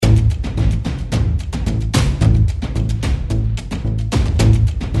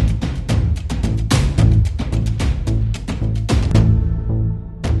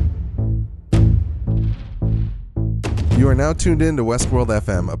are now tuned in to Westworld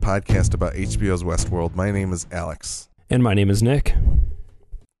FM, a podcast about HBO's Westworld. My name is Alex. And my name is Nick.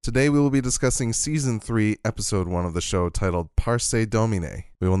 Today we will be discussing Season 3, Episode 1 of the show titled Parce Domine.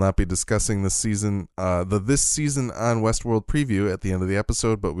 We will not be discussing this season on Westworld preview at the end of the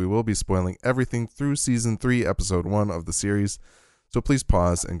episode, but we will be spoiling everything through Season 3, Episode 1 of the series. So please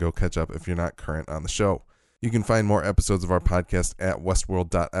pause and go catch up if you're not current on the show. You can find more episodes of our podcast at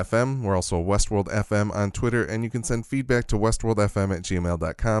westworld.fm. We're also Westworld FM on Twitter, and you can send feedback to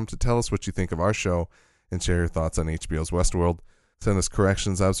westworldfm@gmail.com to tell us what you think of our show and share your thoughts on HBO's Westworld. Send us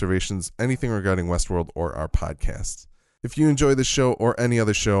corrections, observations, anything regarding Westworld or our podcasts. If you enjoy this show or any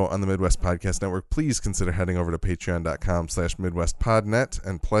other show on the Midwest Podcast Network, please consider heading over to patreon.com/MidwestPodNet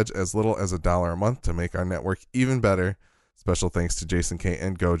and pledge as little as $1 a month to make our network even better. Special thanks to Jason K.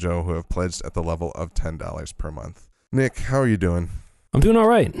 and Gojo, who have pledged at the level of $10 per month. Nick, how are you doing? I'm doing all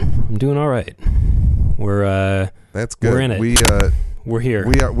right. That's good. We're in it. We're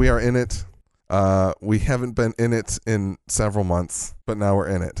here. We are in it. We haven't been in it in several months, but now we're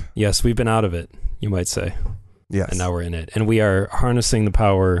in it. Yes, we've been out of it, you might say. Yes. And now we're in it. And we are harnessing the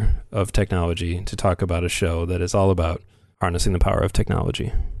power of technology to talk about a show that is all about harnessing the power of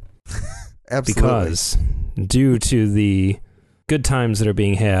technology. Absolutely. Because due to the good times that are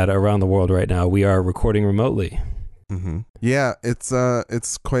being had around the world right now, we are recording remotely. Mm-hmm. Yeah,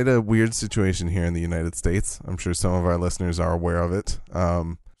 it's quite a weird situation here in the United States. I'm sure some of our listeners are aware of it.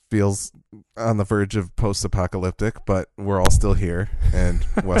 Feels on the verge of post-apocalyptic, but we're all still here, and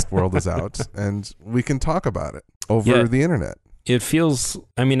Westworld is out, and we can talk about it over the internet. It feels,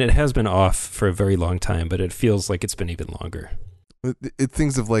 it has been off for a very long time, but it feels like it's been even longer.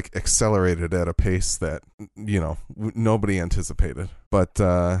 Things have accelerated at a pace that, nobody anticipated. But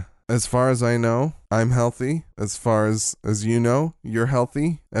as far as I know, I'm healthy. As far as you know, you're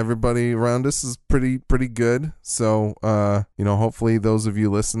healthy. Everybody around us is pretty good. So, hopefully those of you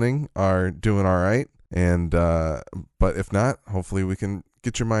listening are doing all right. And but if not, hopefully we can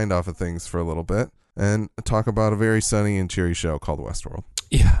get your mind off of things for a little bit and talk about a very sunny and cheery show called Westworld.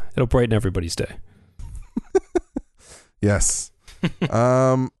 Yeah, it'll brighten everybody's day. Yes.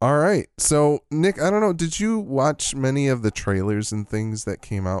 All right. So, Nick, I don't know, did you watch many of the trailers and things that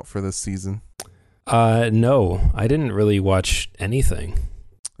came out for this season? No, I didn't really watch anything.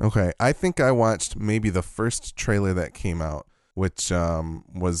 Okay. I think I watched maybe the first trailer that came out, which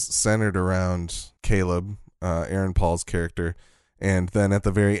was centered around Caleb, Aaron Paul's character. And then at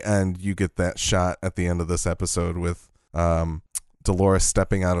the very end, you get that shot at the end of this episode with Dolores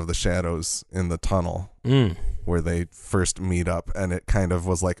stepping out of the shadows in the tunnel where they first meet up, and it kind of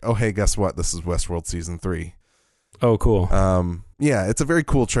was like, oh, hey, guess what? This is Westworld Season 3. Oh, cool. Yeah, it's a very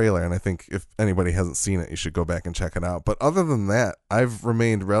cool trailer, and I think if anybody hasn't seen it, you should go back and check it out. But other than that, I've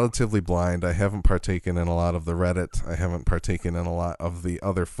remained relatively blind. I haven't partaken in a lot of the Reddit. I haven't partaken in a lot of the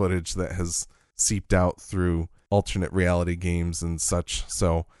other footage that has seeped out through alternate reality games and such.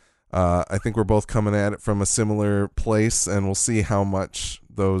 So I think we're both coming at it from a similar place, and we'll see how much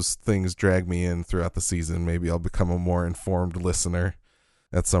those things drag me in throughout the season. Maybe I'll become a more informed listener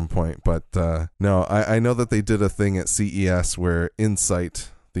at some point. But no, I know that they did a thing at CES where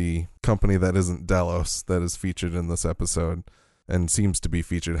Insight, the company that isn't Delos, that is featured in this episode and seems to be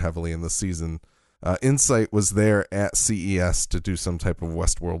featured heavily in this season, Insight was there at CES to do some type of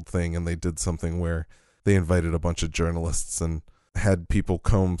Westworld thing, and they did something where they invited a bunch of journalists and had people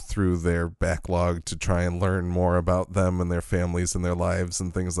comb through their backlog to try and learn more about them and their families and their lives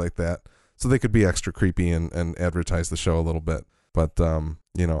and things like that, so they could be extra creepy and advertise the show a little bit. But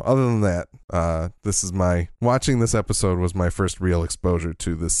other than that, watching this episode was my first real exposure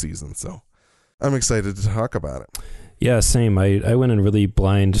to this season, so I'm excited to talk about it. Yeah, same. I went in really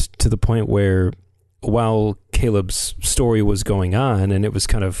blind to the point where while Caleb's story was going on and it was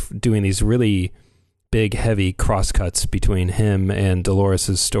kind of doing these really big, heavy crosscuts between him and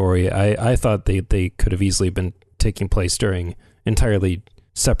Dolores' story, I thought they could have easily been taking place during entirely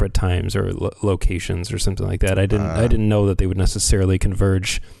separate times or locations or something like that. I didn't know that they would necessarily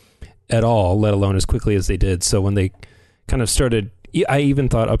converge at all, let alone as quickly as they did. So when they kind of started, I even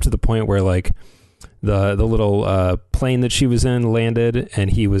thought up to the point where the little plane that she was in landed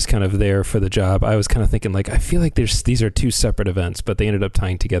and he was kind of there for the job. I was kind of thinking I feel like these are two separate events, but they ended up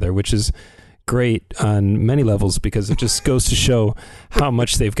tying together, which is great on many levels because it just goes to show how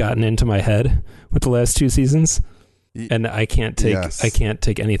much they've gotten into my head with the last two seasons. And I can't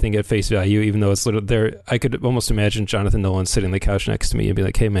take anything at face value, even though it's literally there. I could almost imagine Jonathan Nolan sitting on the couch next to me and be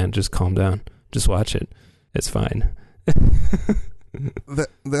like, "Hey man, just calm down. Just watch it. It's fine."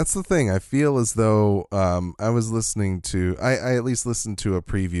 That's the thing. I feel as though I was listening to I at least listened to a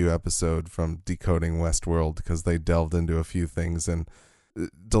preview episode from Decoding Westworld because they delved into a few things, and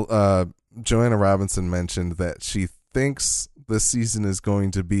Joanna Robinson mentioned that she thinks this season is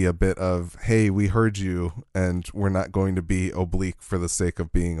going to be a bit of, hey, we heard you and we're not going to be oblique for the sake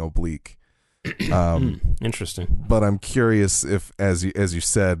of being oblique. Interesting. But I'm curious if, as you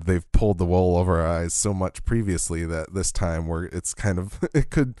said, they've pulled the wool over our eyes so much previously that this time where it's kind of, it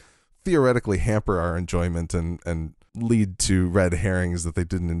could theoretically hamper our enjoyment and lead to red herrings that they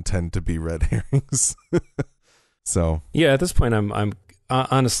didn't intend to be red herrings. So yeah, at this point, I'm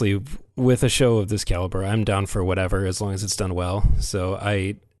honestly, with a show of this caliber, I'm down for whatever as long as it's done well. So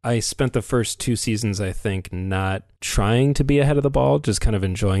I spent the first 2 seasons, I think, not trying to be ahead of the ball, just kind of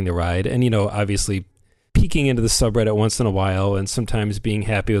enjoying the ride. And, obviously peeking into the subreddit once in a while and sometimes being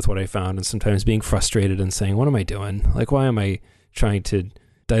happy with what I found and sometimes being frustrated and saying, what am I doing? Like, why am I trying to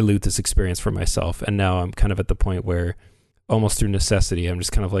dilute this experience for myself? And now I'm kind of at the point where almost through necessity, I'm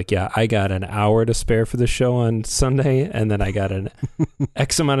just kind of like, yeah, I got an hour to spare for the show on Sunday, and then I got an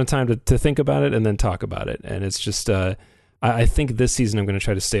X amount of time to think about it and then talk about it. And it's just, I think this season I'm going to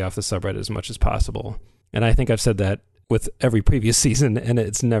try to stay off the subreddit as much as possible. And I think I've said that with every previous season, and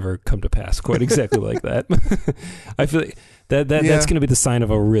it's never come to pass quite exactly like that. I feel like that's going to be the sign of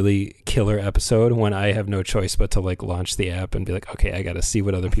a really killer episode when I have no choice but to launch the app and be like, okay, I got to see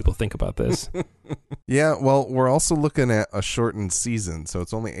what other people think about this. Yeah, well, we're also looking at a shortened season, so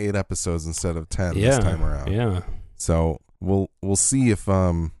it's only 8 episodes instead of 10 this time around. Yeah. So we'll see if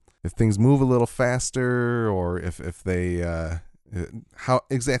things move a little faster, or if they how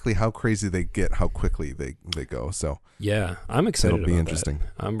crazy they get, how quickly they go. So yeah, I'm excited. It'll be about interesting.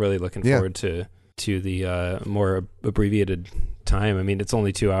 That. I'm really looking forward to the more abbreviated time. I mean, it's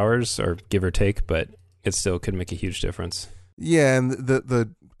only 2 hours, or give or take, but it still could make a huge difference. Yeah, and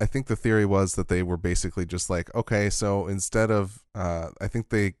I think the theory was that they were basically just like, okay, so instead of I think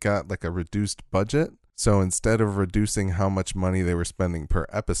they got like a reduced budget. So instead of reducing how much money they were spending per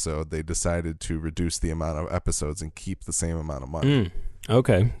episode, they decided to reduce the amount of episodes and keep the same amount of money.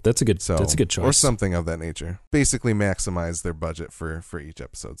 Okay, that's a good choice. Or something of that nature. Basically maximize their budget for each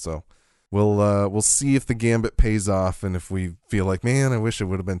episode. So we'll see if the gambit pays off, and if we feel like, man, I wish it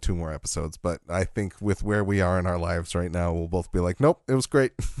would have been 2 more episodes. But I think with where we are in our lives right now, we'll both be like, nope, it was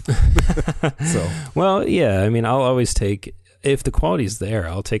great. So well, yeah, I mean, I'll always take, if the quality's there,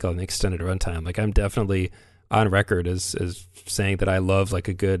 I'll take an extended runtime. Like, I'm definitely on record as saying that I love like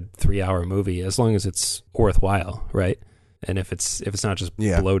a good 3-hour movie as long as it's worthwhile, right? And if it's not just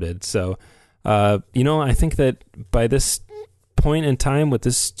bloated. So, I think that by this point in time with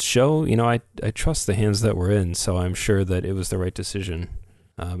this show, I trust the hands that we're in. So I'm sure that it was the right decision,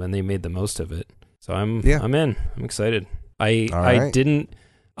 and they made the most of it. So I'm in. I'm excited. I didn't.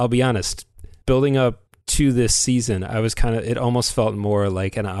 I'll be honest. Building up to this season, I was it almost felt more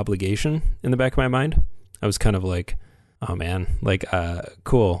like an obligation in the back of my mind. I was kind of like, oh man,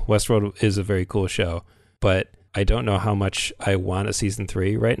 cool. Westworld is a very cool show, but I don't know how much I want a season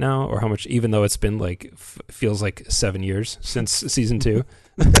 3 right now, or how much, even though it's been feels like 7 years since season 2.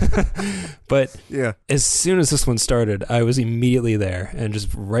 But yeah, as soon as this one started, I was immediately there and just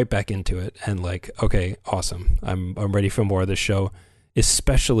right back into it. And okay, awesome. I'm ready for more of this show,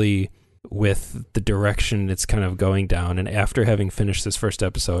 especially with the direction it's kind of going down. And after having finished this first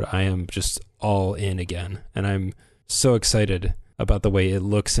episode, I am just all in again. And I'm so excited about the way it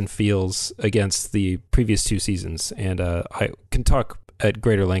looks and feels against the previous 2 seasons. And I can talk at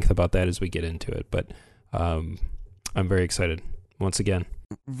greater length about that as we get into it. But I'm very excited once again.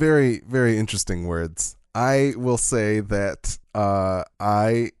 Very, very interesting words. I will say that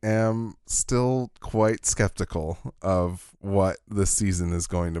I am still quite skeptical of what this season is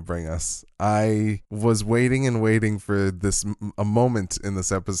going to bring us. I was waiting and waiting for a moment in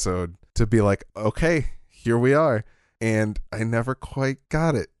this episode to be like, okay, here we are. And I never quite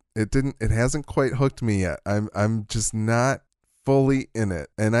got it. It hasn't quite hooked me yet. I'm just not fully in it.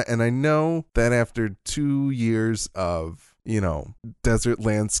 And I know that after 2 years of, desert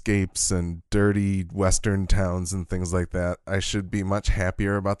landscapes and dirty western towns and things like that, I should be much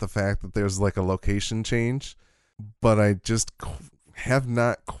happier about the fact that there's a location change. But I just have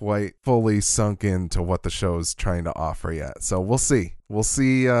not quite fully sunk into what the show's trying to offer yet. So we'll see.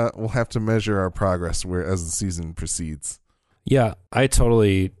 We'll have to measure our progress as the season proceeds. Yeah, I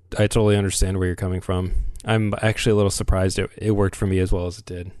totally understand where you're coming from. I'm actually a little surprised it worked for me as well as it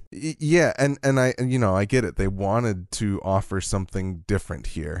did. Yeah, and I get it. They wanted to offer something different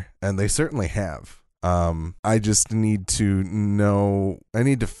here, and they certainly have. I just need to know, I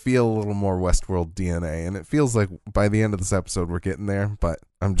need to feel a little more Westworld DNA, and it feels like by the end of this episode we're getting there, but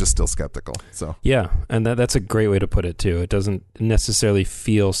I'm just still skeptical. So yeah, and that's a great way to put it too. It doesn't necessarily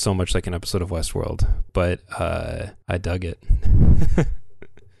feel so much like an episode of Westworld, but I dug it.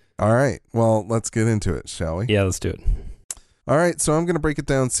 All right, well, let's get into it, shall we? Yeah, let's do it. All right, so I'm going to break it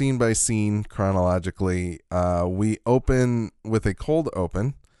down scene by scene chronologically. We open with a cold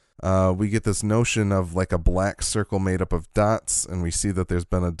open. We get this notion of like a black circle made up of dots, and we see that there's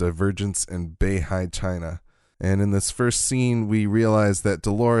been a divergence in Beihai, China. And in this first scene, we realize that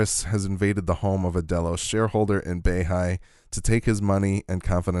Dolores has invaded the home of a Delos shareholder in Beihai to take his money and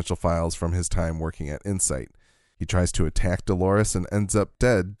confidential files from his time working at Insight. He tries to attack Dolores and ends up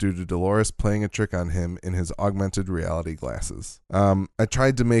dead due to Dolores playing a trick on him in his augmented reality glasses. I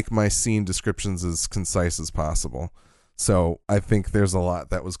tried to make my scene descriptions as concise as possible, so I think there's a lot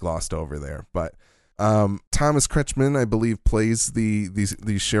that was glossed over there. But Thomas Kretschmann, I believe, plays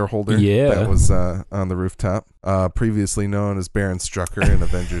the shareholder that was on the rooftop, previously known as Baron Strucker in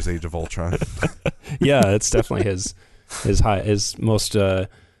Avengers: Age of Ultron. Yeah, it's definitely his most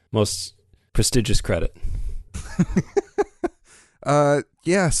prestigious credit.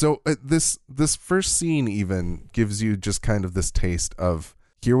 So this first scene even gives you just kind of this taste of,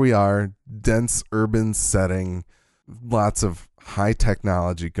 here we are, dense urban setting, lots of high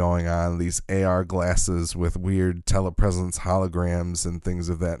technology going on, these AR glasses with weird telepresence holograms and things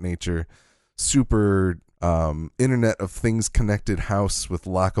of that nature, super Internet of Things connected house with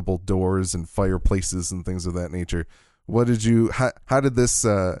lockable doors and fireplaces and things of that nature. How did this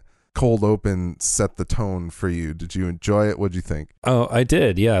cold open set the tone for you? Did you enjoy it? What'd you think? Oh, I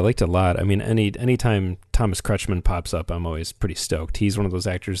did. Yeah, I liked it a lot. I mean, anytime Thomas Kretschmann pops up, I'm always pretty stoked. He's one of those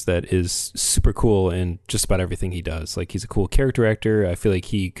actors that is super cool in just about everything he does. Like, he's a cool character actor. I feel like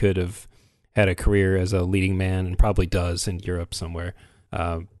he could have had a career as a leading man, and probably does in Europe somewhere.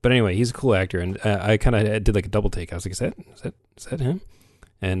 But anyway, he's a cool actor, and I kind of did like a double take. I was like, is that him?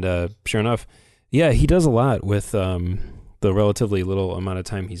 And sure enough, yeah, he does a lot with the relatively little amount of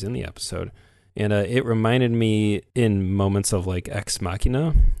time he's in the episode. And it reminded me in moments of like Ex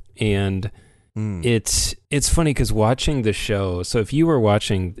Machina. And it's funny because watching the show, so if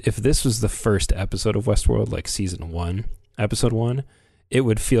this was the first episode of Westworld, like season 1, episode 1, it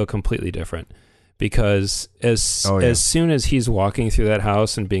would feel completely different. Because as soon as he's walking through that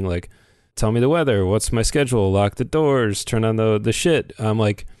house and being like, tell me the weather, what's my schedule, lock the doors, turn on the shit,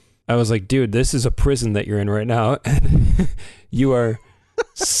 I was like, dude, this is a prison that you're in right now, and you are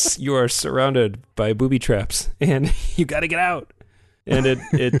surrounded by booby traps, and you got to get out. And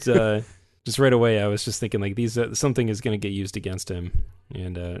it just right away, I was just thinking like something is going to get used against him,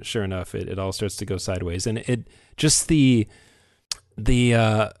 and sure enough, it all starts to go sideways, and it just the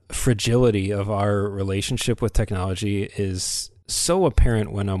fragility of our relationship with technology is so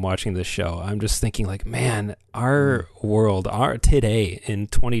apparent when I'm watching this show. I'm just thinking like, man, our world, today in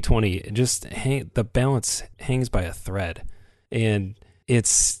 2020, the balance hangs by a thread, and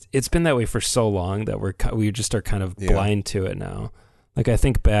it's been that way for so long that we just are kind of blind to it now. Like, I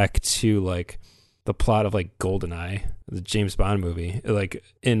think back to like the plot of like GoldenEye, the James Bond movie, like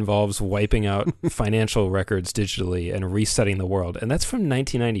involves wiping out financial records digitally and resetting the world, and that's from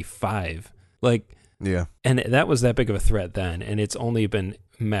 1995. Like. Yeah. And that was that big of a threat then, and it's only been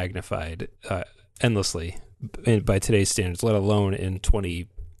magnified endlessly by today's standards, let alone in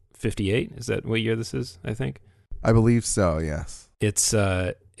 2058. Is that what year this is, I think? I believe so, yes. It's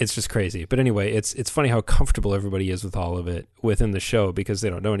just crazy. But anyway, it's funny how comfortable everybody is with all of it within the show because they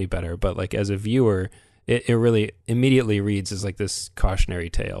don't know any better. But like as a viewer, it really immediately reads as like this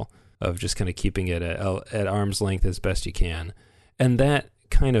cautionary tale of just kind of keeping it at arm's length as best you can. And that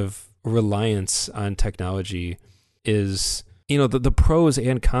kind of reliance on technology is, the pros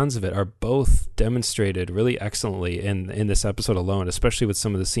and cons of it are both demonstrated really excellently in this episode alone, especially with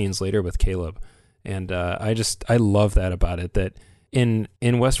some of the scenes later with Caleb. And I love that about it, that in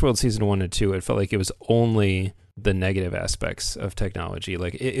Westworld season 1 and 2, it felt like it was only the negative aspects of technology.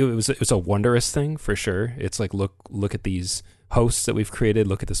 Like it was a wondrous thing for sure. It's like, look at these hosts that we've created,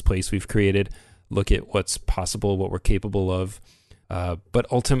 look at this place we've created, look at what's possible, what we're capable of. But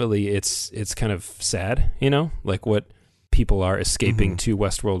ultimately, it's kind of sad, like what people are escaping to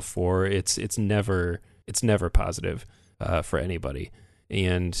Westworld for. It's never positive for anybody.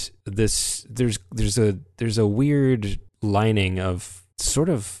 And there's a weird lining of sort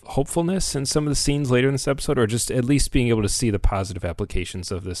of hopefulness in some of the scenes later in this episode, or just at least being able to see the positive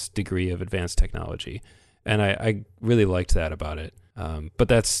applications of this degree of advanced technology. And I really liked that about it. But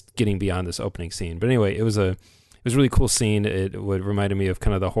that's getting beyond this opening scene. But anyway, it was was a really cool scene. It would reminded me of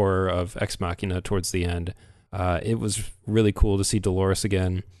kind of the horror of Ex Machina towards the end. It was really cool to see Dolores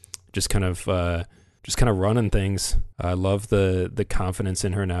again, just kind of running things. I love the confidence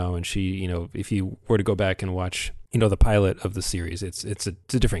in her now, and she, you know, if you were to go back and watch, you know, the pilot of the series, it's a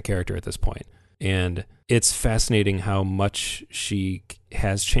different character at this point. And it's fascinating how much she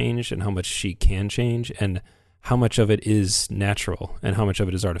has changed and how much she can change and how much of it is natural and how much of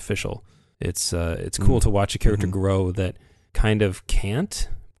it is artificial. It's cool to watch a character grow that kind of can't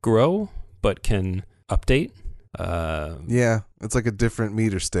grow but can update. Yeah, it's like a different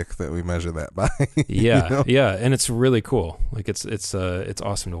meter stick that we measure that by. Yeah, you know? yeah, and it's really cool. Like it's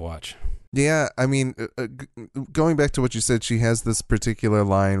awesome to watch. Yeah, I mean, going back to what you said, she has this particular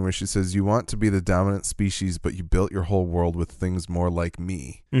line where she says, "You want to be the dominant species, but you built your whole world with things more like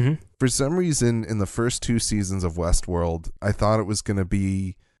me." Mm-hmm. For some reason, in the first 2 seasons of Westworld, I thought it was going to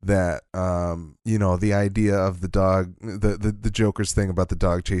be that, you know, the idea of the dog, the Joker's thing about the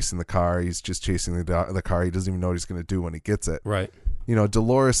dog chasing the car. He's just chasing the car. He doesn't even know what he's going to do when he gets it. Right. You know,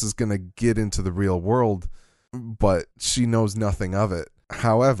 Dolores is going to get into the real world, but she knows nothing of it.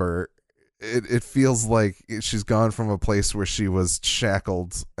 However, it feels like she's gone from a place where she was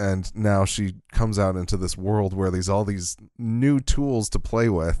shackled, and now she comes out into this world where there's all these new tools to play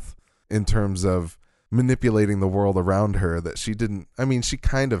with in terms of manipulating the world around her that she didn't. I mean, she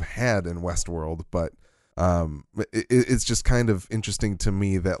kind of had in Westworld, but it's just kind of interesting to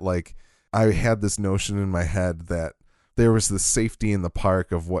me that, like, I had this notion in my head that there was this safety in the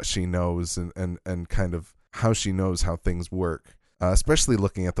park of what she knows and kind of how she knows how things work. Especially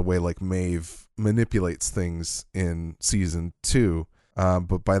looking at the way, like, Maeve manipulates things in season 2.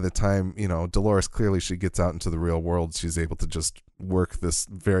 But by the time, you know, Dolores, clearly she gets out into the real world, she's able to just work this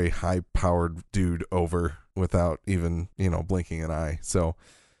very high-powered dude over without even, you know, blinking an eye. So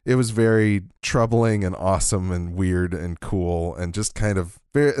it was very troubling and awesome and weird and cool and just kind of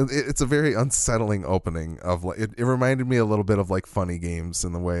it's a very unsettling opening of, like, it reminded me a little bit of, like, Funny Games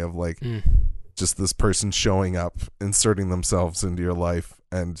in the way of, like, just this person showing up, inserting themselves into your life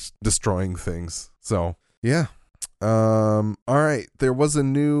and destroying things. So, yeah. All right. There was a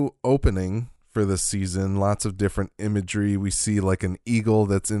new opening for this season. Lots of different imagery. We see, like, an eagle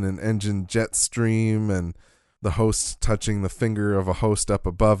that's in an engine jet stream and the host touching the finger of a host up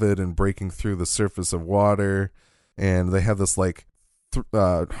above it and breaking through the surface of water. And they have this, like,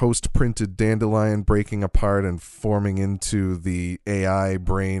 host printed dandelion breaking apart and forming into the AI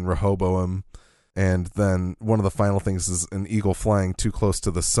brain Rehoboam. And then one of the final things is an eagle flying too close to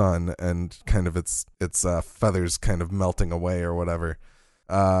the sun and kind of its feathers kind of melting away or whatever.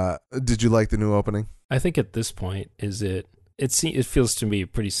 Did you like the new opening? I think at this point it feels to me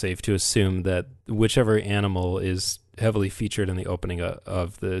pretty safe to assume that whichever animal is heavily featured in the opening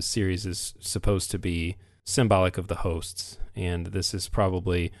of the series is supposed to be symbolic of the hosts. And this is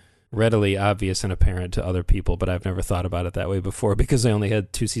probably readily obvious and apparent to other people, but I've never thought about it that way before because I only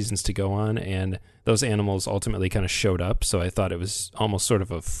had 2 seasons to go on, and those animals ultimately kind of showed up, so I thought it was almost sort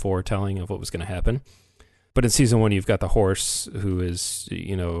of a foretelling of what was going to happen. But in season 1, you've got the horse, who is,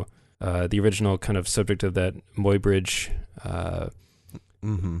 you know, the original kind of subject of that Muybridge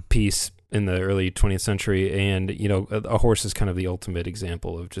piece in the early 20th century, and, you know, a horse is kind of the ultimate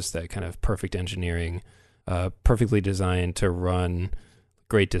example of just that kind of perfect engineering, perfectly designed to run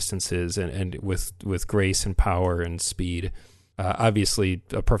great distances and with grace and power and speed. Obviously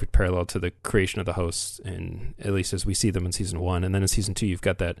a perfect parallel to the creation of the hosts, and at least as we see them in season 1. And then in season 2 you've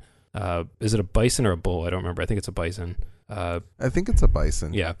got that is it a bison or a bull? I don't remember. I think it's a bison. I think it's a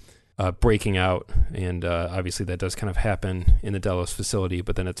bison. Yeah. Breaking out, and obviously that does kind of happen in the Delos facility,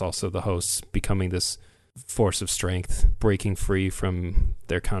 but then it's also the hosts becoming this force of strength, breaking free from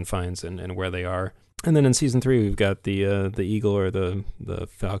their confines and where they are. And then in season 3, we've got the eagle or the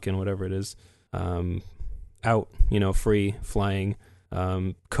falcon, whatever it is, out, you know, free, flying,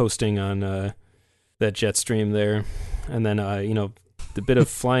 coasting on that jet stream there. And then, you know, the bit of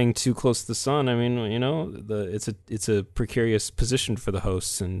flying too close to the sun. I mean, you know, it's a precarious position for the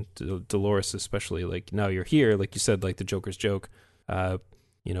hosts, and Dolores especially. Like, now you're here, like you said, like the Joker's joke.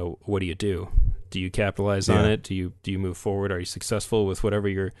 You know, what do you do? Do you capitalize on it? Do you move forward? Are you successful with whatever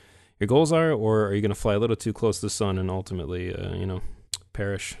your goals are, or are you going to fly a little too close to the sun and ultimately, you know,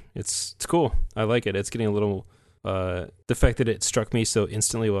 perish? It's cool. I like it. It's getting a little. The fact that it struck me so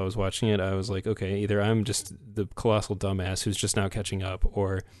instantly while I was watching it, I was like, okay, either I'm just the colossal dumbass who's just now catching up,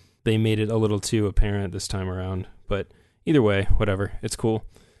 or they made it a little too apparent this time around. But either way, whatever. It's cool.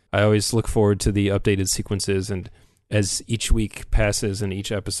 I always look forward to the updated sequences, and as each week passes and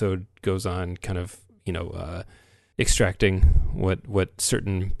each episode goes on, kind of, you know, extracting what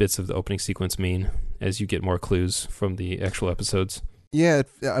certain bits of the opening sequence mean. as you get more clues from the actual episodes. Yeah,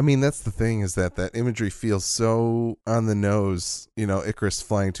 I mean, that's the thing, is that imagery feels so on the nose, Icarus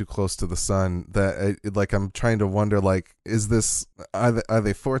flying too close to the sun, that I'm trying to wonder, like, is this, are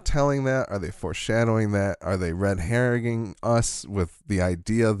they foretelling that? Are they foreshadowing that? Are they red herringing us with the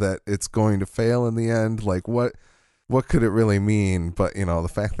idea that it's going to fail in the end? Like, what could it really mean? But,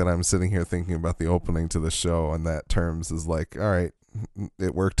 the fact that I'm sitting here thinking about the opening to the show in that terms is like, all right,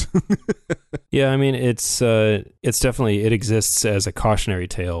 it worked. Yeah, I mean, it's definitely, it exists as a cautionary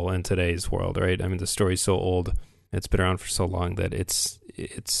tale in today's world, right? I mean, the story's so old, it's been around for so long that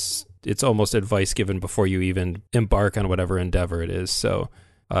it's almost advice given before you even embark on whatever endeavor it is. So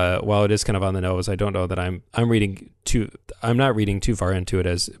while it is kind of on the nose, I don't know that I'm not reading too far into it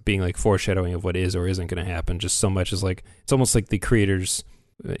as being like foreshadowing of what is or isn't going to happen. Just so much as like, it's almost like the creators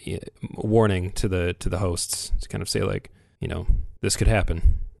warning to the hosts to kind of say like, this could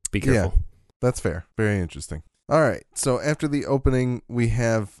happen. Be careful. Yeah, that's fair. Very interesting. All right. So after the opening, we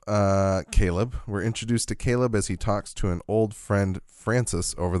have Caleb. We're introduced to Caleb as he talks to an old friend,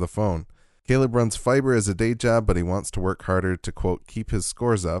 Francis, over the phone. Caleb runs fiber as a day job, but he wants to work harder to, quote, keep his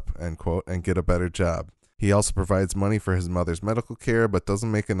scores up, end quote, and get a better job. He also provides money for his mother's medical care, but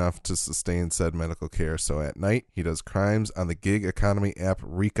doesn't make enough to sustain said medical care. So at night, he does crimes on the gig economy app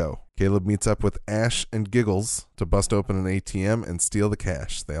Rico. Caleb meets up with Ash and Giggles to bust open an ATM and steal the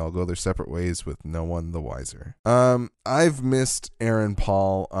cash. They all go their separate ways with no one the wiser. I've missed Aaron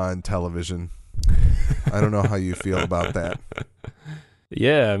Paul on television. I don't know how you feel about that.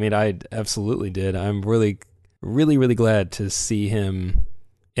 Yeah, I mean, I absolutely did. I'm really, really, really glad to see him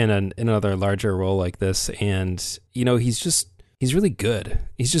in another larger role like this. And, he's really good.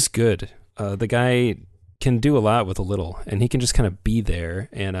 He's just good. The guy can do a lot with a little, and he can just kind of be there.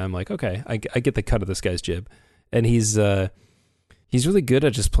 And I'm like, okay, I get the cut of this guy's jib. And he's really good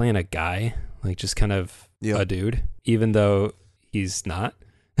at just playing a guy, like just kind of a dude, even though he's not.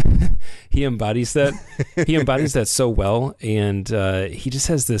 He embodies that. He embodies that so well, and he just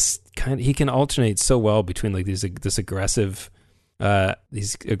has this he can alternate so well between like these aggressive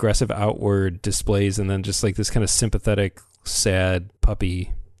outward displays and then just like this kind of sympathetic, sad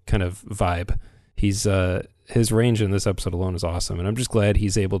puppy kind of vibe. He's his range in this episode alone is awesome, and I'm just glad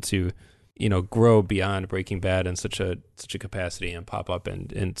he's able to, grow beyond Breaking Bad in such a capacity and pop up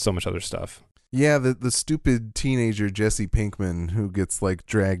in so much other stuff. Yeah, the stupid teenager Jesse Pinkman who gets like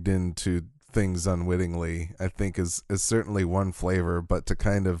dragged into things unwittingly, I think is certainly one flavor, but to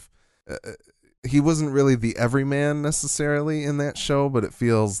kind of he wasn't really the everyman necessarily in that show, but it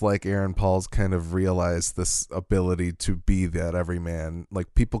feels like Aaron Paul's kind of realized this ability to be that everyman.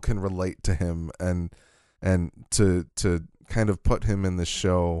 Like people can relate to him, and to kind of put him in the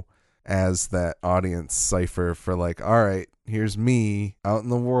show as that audience cipher for like, all right, here's me out in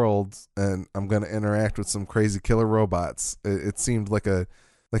the world and I'm going to interact with some crazy killer robots. It seemed like a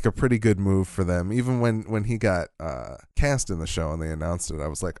pretty good move for them. Even when he got cast in the show and they announced it, I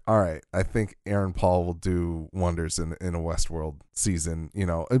was like, all right, I think Aaron Paul will do wonders in a Westworld season,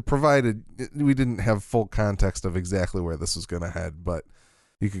 provided we didn't have full context of exactly where this was going to head, but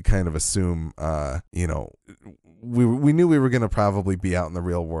you could kind of assume, we knew we were going to probably be out in the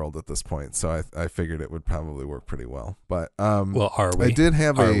real world at this point, so I figured it would probably work pretty well. But well, are we? I did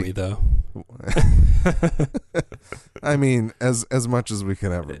have we though? I mean, as much as we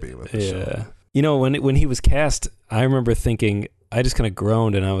can ever be with the show. When he was cast, I remember thinking, I just kind of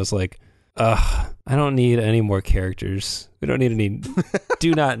groaned and I was like, I don't need any more characters. We don't need any.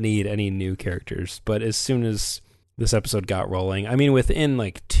 Do not need any new characters. But as soon as this episode got rolling, I mean, within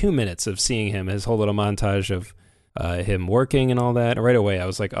like 2 minutes of seeing him, his whole little montage of him working and all that, right away I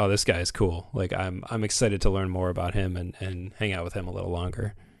was like, oh, this guy is cool. Like I'm excited to learn more about him and hang out with him a little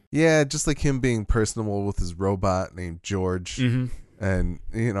longer. Yeah, just like him being personable with his robot named George. Mm-hmm. And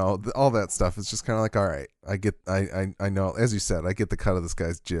all that stuff is just kind of like, all right, I know, as you said, I get the cut of this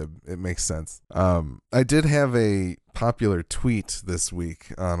guy's jib. It makes sense. I did have a popular tweet this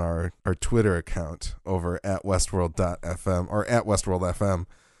week on our Twitter account over at westworld.fm or at westworldfm.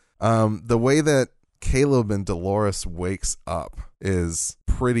 The way that Caleb and Dolores wakes up is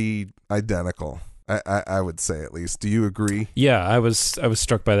pretty identical. I would say, at least. Do you agree? Yeah, I was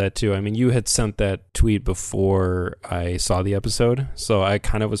struck by that too. I mean, you had sent that tweet before I saw the episode, so I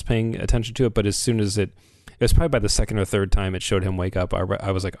kind of was paying attention to it, but as soon as it was probably by the second or third time it showed him wake up,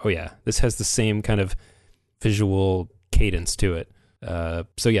 I was like, oh yeah, this has the same kind of visual cadence to it.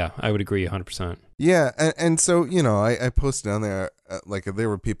 So yeah, I would agree 100%. Yeah, and so, I posted on there, like, there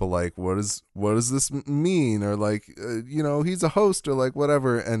were people like, what does this mean? Or like, he's a host or like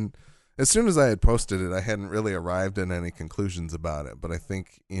whatever, and as soon as I had posted it, I hadn't really arrived at any conclusions about it. But I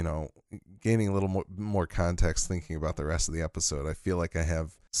think, gaining a little more context, thinking about the rest of the episode, I feel like I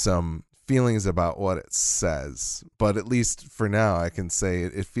have some feelings about what it says. But at least for now, I can say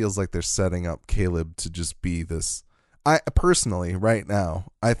it feels like they're setting up Caleb to just be this. I personally, right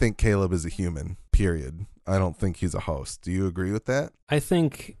now, I think Caleb is a human, period. I don't think he's a host. Do you agree with that? I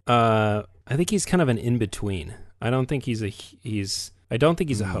think he's kind of an in-between. I don't think he's a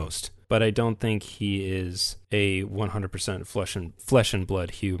host, but I don't think he is a 100% flesh and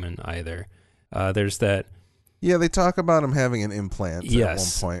blood human either. There's that. Yeah, they talk about him having an implant at one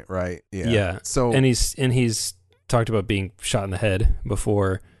point, right? Yeah. So and he's talked about being shot in the head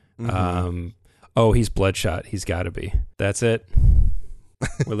before. Mm-hmm. He's Bloodshot. He's got to be. That's it.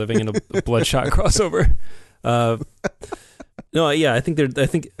 We're living in a Bloodshot crossover. No, yeah, I think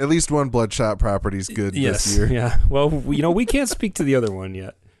at least one Bloodshot property is good this year. Yeah. Well, we can't speak to the other one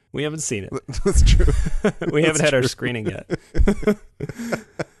yet. We haven't seen it. That's true. We haven't had our screening yet.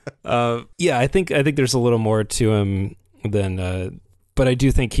 I think there's a little more to him than, but I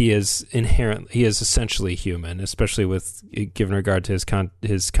do think he is essentially human, especially with given regard to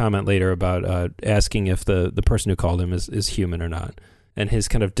his comment later about asking if the person who called him is human or not, and his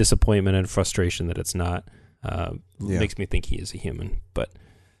kind of disappointment and frustration that it's not. Makes me think he is a human, but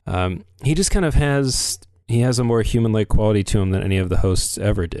he just kind of has a more human-like quality to him than any of the hosts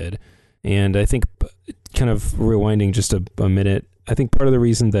ever did. And I think, kind of rewinding just a minute, I think part of the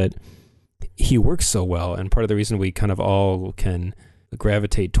reason that he works so well, and part of the reason we kind of all can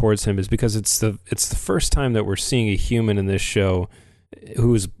gravitate towards him, is because it's the first time that we're seeing a human in this show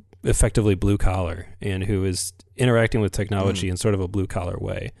who is effectively blue collar and who is interacting with technology in sort of a blue collar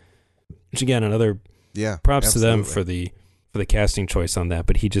way. Which again, another props absolutely to them for the casting choice on that,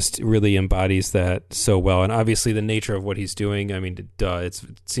 but he just really embodies that so well. And obviously the nature of what he's doing, I mean, it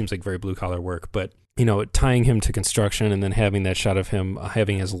seems like very blue collar work, but tying him to construction and then having that shot of him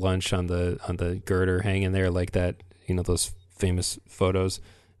having his lunch on the girder hanging there like that, those famous photos,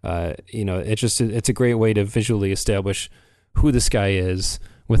 it's a great way to visually establish who this guy is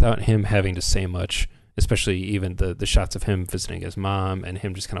without him having to say much, especially even the shots of him visiting his mom and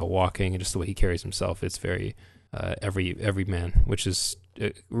him just kind of walking and just the way he carries himself. It's very every man, which is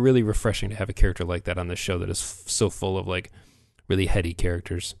really refreshing to have a character like that on this show that is so full of like really heady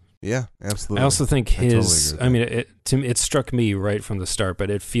characters. Yeah, absolutely. I also think it struck me right from the start, but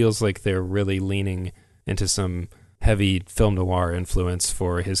it feels like they're really leaning into some heavy film noir influence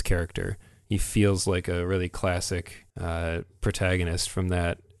for his character. He feels like a really classic protagonist from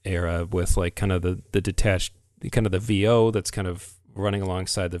that era, with like kind of the detached, kind of the VO that's kind of running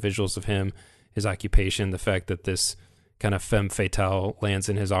alongside the visuals of him, his occupation, the fact that this kind of femme fatale lands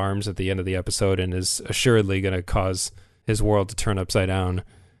in his arms at the end of the episode and is assuredly going to cause his world to turn upside down.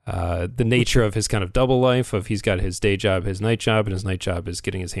 The nature of his kind of double life of he's got his day job, his night job, and his night job is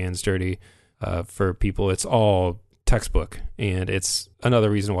getting his hands dirty for people. It's all textbook, and it's another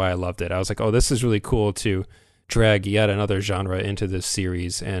reason why I loved it. I was like, oh, this is really cool to drag yet another genre into this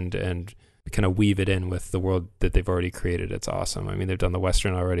series and kind of weave it in with the world that they've already created. It's awesome. I mean, they've done the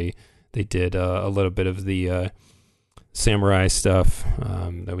Western already. They did a little bit of the samurai stuff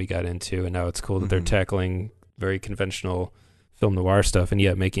that we got into, and now it's cool that they're tackling very conventional film noir stuff and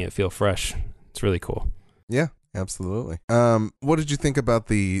yet making it feel fresh. It's really cool. Yeah, absolutely. What did you think about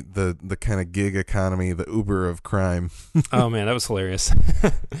the kind of gig economy, the Uber of crime? Oh man, that was hilarious.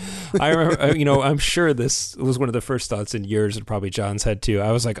 I remember, I'm sure this was one of the first thoughts in years, and probably John's head too.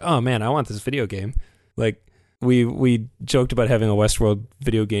 I was like, oh man, I want this video game. Like we joked about having a Westworld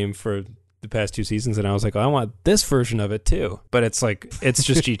video game for the past 2 seasons, and I was like, oh, I want this version of it too. But it's like, it's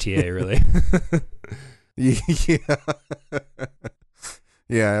just GTA really.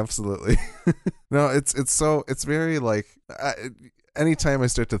 Yeah, absolutely. No, it's very like, anytime I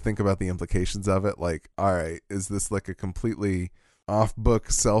start to think about the implications of it, like, all right, is this like a completely off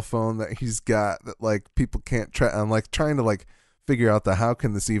book cell phone that he's got that like people can't try? I'm like trying to like figure out how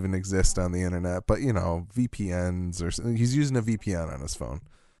can this even exist on the internet? But VPNs, or he's using a VPN on his phone.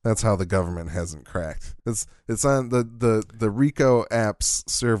 That's how the government hasn't cracked. It's on the Rico apps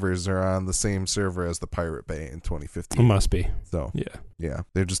servers are on the same server as the Pirate Bay in 2015. It must be. So yeah,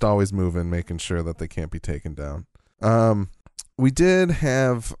 they're just always moving, making sure that they can't be taken down. We did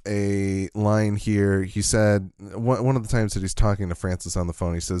have a line here. He said one of the times that he's talking to Francis on the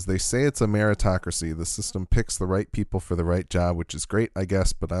phone, he says, "They say it's a meritocracy. The system picks the right people for the right job, which is great, I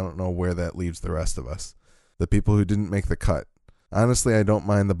guess, but I don't know where that leaves the rest of us, the people who didn't make the cut. Honestly, I don't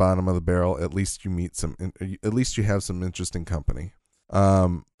mind the bottom of the barrel. At least you have some interesting company."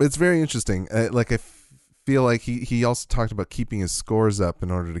 It's very interesting. I feel like he also talked about keeping his scores up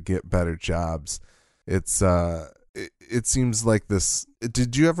in order to get better jobs. It's it seems like this.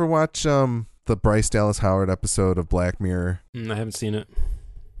 Did you ever watch the Bryce Dallas Howard episode of Black Mirror? I haven't seen it.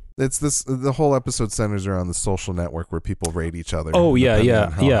 It's this. The whole episode centers around the social network where people rate each other. Oh yeah.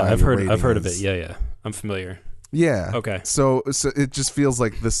 I've heard of is. it. Yeah. I'm familiar. Yeah. Okay. So it just feels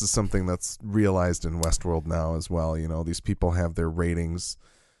like this is something that's realized in Westworld now as well. You know, these people have their ratings.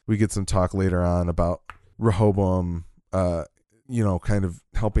 We get some talk later on about Rehoboam, you know, kind of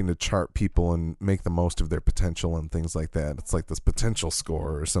helping to chart people and make the most of their potential and things like that. It's like this potential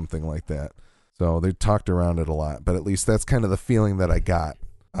score or something like that. So they talked around it a lot, but at least that's kind of the feeling that I got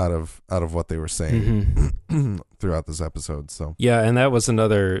out of what they were saying throughout this episode. So yeah, and that was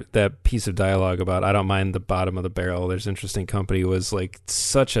that piece of dialogue about I don't mind the bottom of the barrel. There's interesting company was like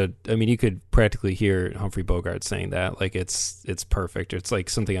you could practically hear Humphrey Bogart saying that. Like it's perfect. It's like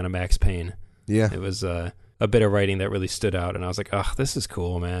something on a Max Payne. Yeah. It was a bit of writing that really stood out, and I was like, oh, this is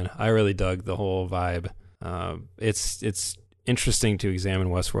cool, man. I really dug the whole vibe. It's interesting to examine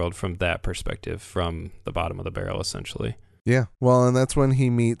Westworld from that perspective, from the bottom of the barrel, essentially. Yeah, well, and that's when he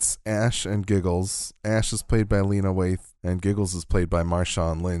meets Ash and Giggles. Ash is played by Lena Waithe, and Giggles is played by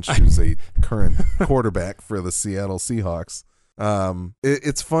Marshawn Lynch, who's a current quarterback for the Seattle Seahawks.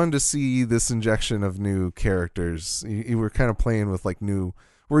 It's fun to see this injection of new characters. You were kind of playing with like new...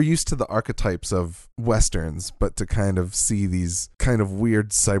 We're used to the archetypes of Westerns, but to kind of see these kind of weird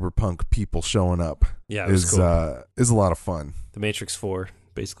cyberpunk people showing up is cool. Is a lot of fun. The Matrix 4,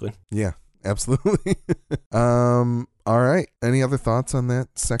 basically. Yeah, absolutely. All right. Any other thoughts on that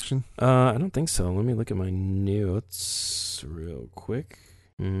section? I don't think so. Let me look at my notes real quick.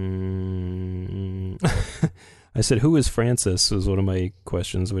 I said, who is Francis was one of my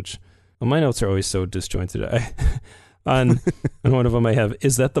questions, which my notes are always so disjointed. On one of them I have,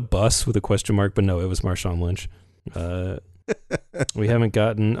 is that the bus with a question mark? But no, it was Marshawn Lynch. We haven't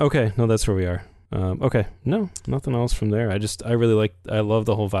gotten... Okay, no, that's where we are. Okay, no, nothing else from there. I love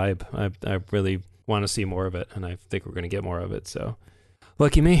the whole vibe. I really want to see more of it, and I think we're going to get more of it, so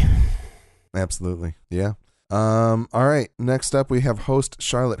lucky me. Absolutely, yeah. All right, next up we have host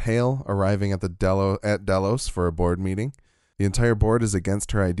Charlotte Hale arriving at Delos for a board meeting. The entire board is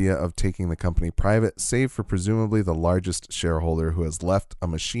against her idea of taking the company private, save for presumably the largest shareholder who has left a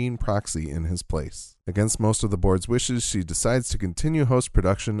machine proxy in his place. Against most of the board's wishes, she decides to continue host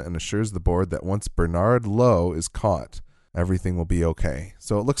production and assures the board that once Bernard Lowe is caught, everything will be okay.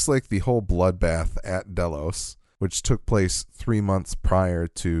 So it looks like the whole bloodbath at Delos, which took place 3 months prior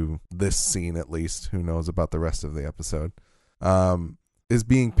to this scene at least, who knows about the rest of the episode, is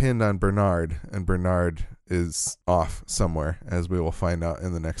being pinned on Bernard, and Bernard is off somewhere, as we will find out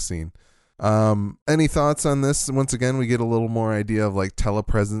in the next scene. Any thoughts on this? Once again, we get a little more idea of like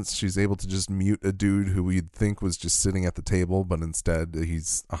telepresence. She's able to just mute a dude who we'd think was just sitting at the table, but instead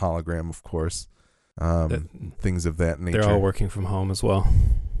he's a hologram, of course. Things of that nature. They're all working from home as well.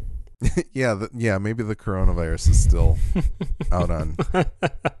 Yeah, maybe the coronavirus is still out on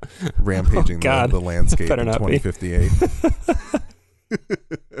rampaging the landscape in 2058.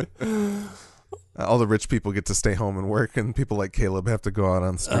 All the rich people get to stay home and work, and people like Caleb have to go out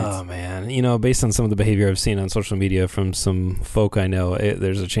on the streets. Oh, man. Based on some of the behavior I've seen on social media from some folk I know,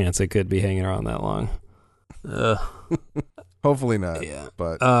 there's a chance it could be hanging around that long. Hopefully not, yeah.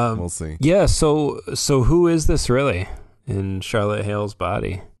 But we'll see. Yeah, so who is this really in Charlotte Hale's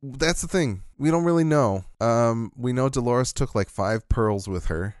body? That's the thing. We don't really know. We know Dolores took like 5 pearls with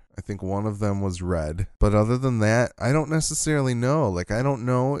her. I think one of them was red. But other than that, I don't necessarily know. Like, I don't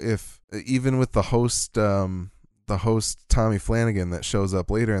know if, even with the host Tommy Flanagan that shows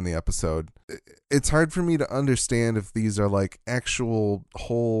up later in the episode, it's hard for me to understand if these are like actual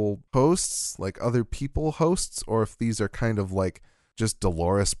whole hosts, like other people hosts, or if these are kind of like just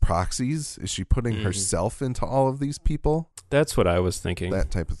Dolores proxies. Is she putting herself into all of these people? That's what I was thinking.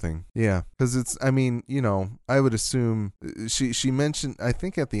 That type of thing. Yeah. Because I would assume she mentioned, I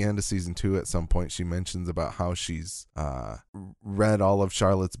think at the end of season 2 at some point, she mentions about how she's read all of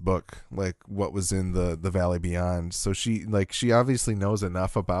Charlotte's book, like what was in the Valley Beyond. So she obviously knows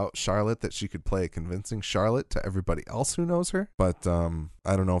enough about Charlotte that she could play a convincing Charlotte to everybody else who knows her. But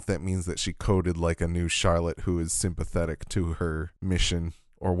I don't know if that means that she coded like a new Charlotte who is sympathetic to her mission,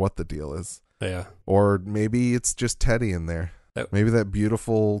 or what the deal is. Yeah. Or maybe it's just Teddy in there. Maybe that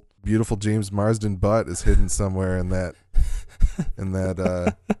beautiful James Marsden butt is hidden somewhere in that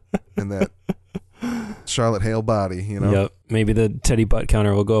Charlotte Hale body, Yep. Maybe the Teddy butt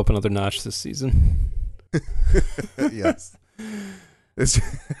counter will go up another notch this season. Yes. It's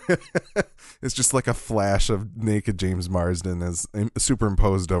just like a flash of naked James Marsden as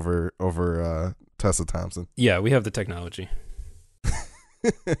superimposed over Tessa Thompson. Yeah, we have the technology.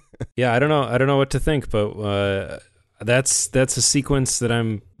 Yeah, I don't know what to think, but that's a sequence that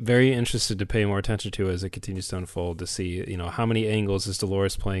I'm very interested to pay more attention to as it continues to unfold, to see, how many angles is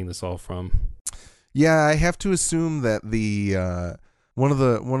Dolores playing this all from. Yeah, I have to assume that the one of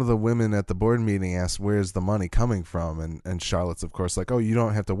the women at the board meeting asked, "Where's the money coming from?" And Charlotte's, of course, like, "Oh, you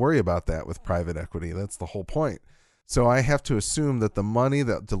don't have to worry about that with private equity. That's the whole point." So I have to assume that the money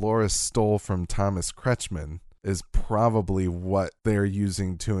that Dolores stole from Thomas Kretschmann is probably what they're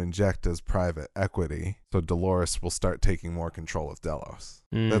using to inject as private equity. So Dolores will start taking more control of Delos.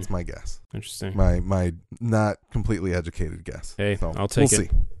 That's my guess. Interesting. My not completely educated guess. Hey, so I'll take it. We'll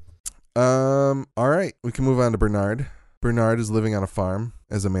see. All right, we can move on to Bernard. Bernard is living on a farm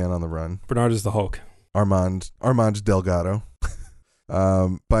as a man on the run. Bernard is the Hulk. Armand Delgado.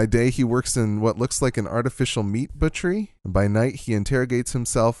 By day, he works in what looks like an artificial meat butchery. By night, he interrogates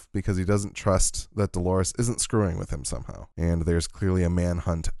himself because he doesn't trust that Dolores isn't screwing with him somehow. And there's clearly a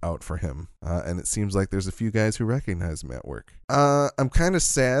manhunt out for him. And it seems like there's a few guys who recognize him at work. I'm kind of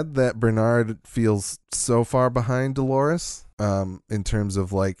sad that Bernard feels so far behind Dolores in terms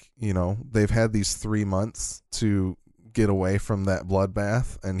of, like, they've had these 3 months to get away from that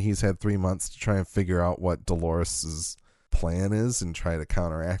bloodbath, and he's had 3 months to try and figure out what Dolores's plan is and try to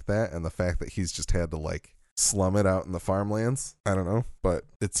counteract that, and the fact that he's just had to, like, slum it out in the farmlands, I don't know, but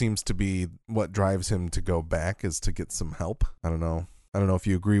it seems to be what drives him to go back is to get some help. I don't know if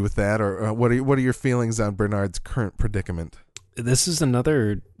you agree with that, or what are your feelings on Bernard's current predicament? This is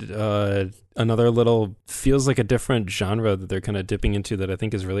another little, feels like a different genre that they're kind of dipping into that I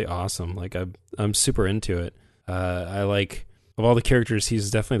think is really awesome. Like, I'm super into it. I like, of all the characters,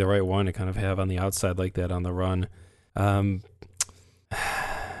 he's definitely the right one to kind of have on the outside like that on the run.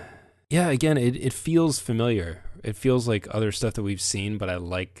 Yeah, again, it feels familiar. It feels like other stuff that we've seen, but I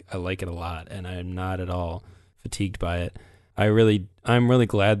like it a lot, and I'm not at all fatigued by it. I'm really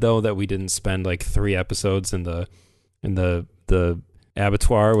glad though that we didn't spend like 3 episodes in the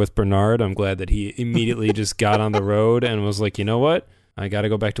abattoir with Bernard. I'm glad that he immediately just got on the road and was like, you know what? I got to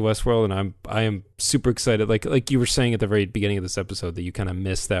go back to Westworld, and I am super excited. Like you were saying at the very beginning of this episode, that you kind of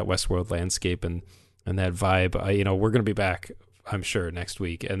miss that Westworld landscape and that vibe. We're going to be back, I'm sure, next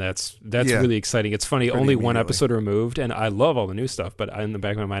week, and that's really exciting. It's funny, only one episode removed, and I love all the new stuff, but in the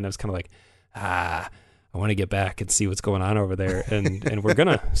back of my mind, I was kind of like, I want to get back and see what's going on over there, and we're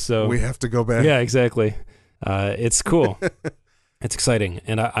gonna. So we have to go back. Yeah, exactly. It's cool. It's exciting,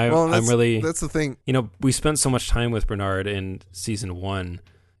 and I'm really. That's the thing. We spent so much time with Bernard in season 1,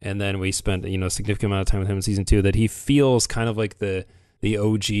 and then we spent a significant amount of time with him in season 2. That he feels kind of like the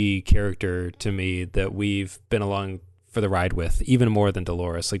OG character to me that we've been along for the ride with, even more than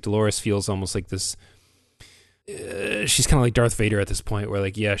Dolores. Like, Dolores feels almost like this. She's kind of like Darth Vader at this point, where,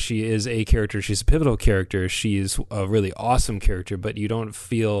 like, yeah, she is a character. She's a pivotal character. She's a really awesome character, but you don't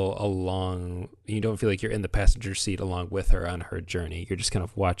feel like you're in the passenger seat along with her on her journey. You're just kind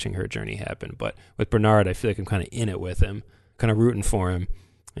of watching her journey happen. But with Bernard, I feel like I'm kind of in it with him, kind of rooting for him.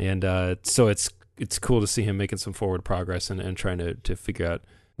 And so it's cool to see him making some forward progress and trying to figure out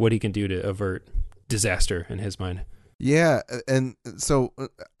what he can do to avert disaster in his mind. Yeah, and so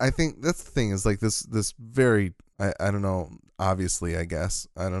I think that's the thing, is like this very, I don't know, obviously, I guess,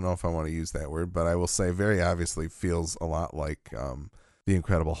 I don't know if I want to use that word, but I will say very obviously feels a lot like the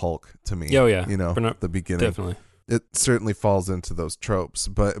Incredible Hulk to me. Oh yeah, the beginning. Definitely. It certainly falls into those tropes,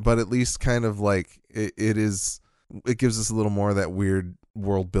 but at least kind of like it gives us a little more of that weird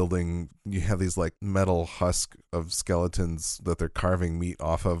world building. You have these like metal husk of skeletons that they're carving meat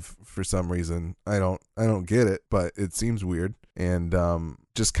off of for some reason. I don't get it, but it seems weird. And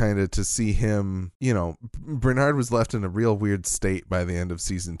just kind of to see him, Bernard was left in a real weird state by the end of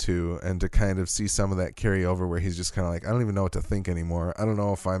season 2, and to kind of see some of that carry over where he's just kind of like, I don't even know what to think anymore. I don't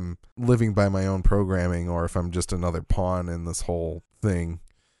know if I'm living by my own programming or if I'm just another pawn in this whole thing.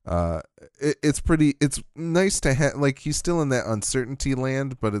 It's nice to have, like, he's still in that uncertainty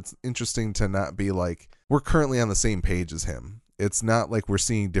land, but it's interesting to not be like, we're currently on the same page as him. It's not like we're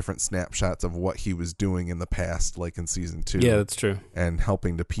seeing different snapshots of what he was doing in the past, like in season 2. Yeah, that's true. And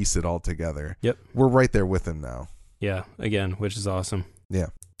helping to piece it all together. Yep. We're right there with him now. Yeah, again, which is awesome. Yeah.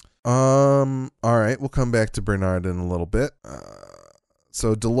 All right, we'll come back to Bernard in a little bit.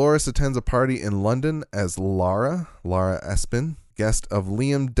 So Dolores attends a party in London as Laura Espin, guest of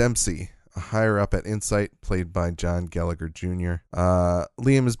Liam Dempsey, higher up at Insight, played by John Gallagher Jr.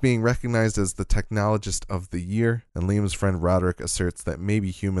 Liam is being recognized as the technologist of the year, and Liam's friend Roderick asserts that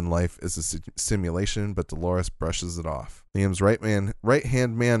maybe human life is a simulation, but Dolores brushes it off. Liam's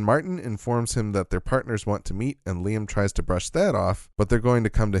right-hand man Martin informs him that their partners want to meet, and Liam tries to brush that off, but they're going to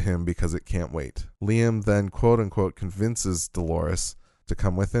come to him because it can't wait. Liam then quote-unquote convinces Dolores to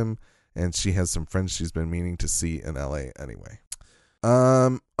come with him, and she has some friends she's been meaning to see in LA anyway.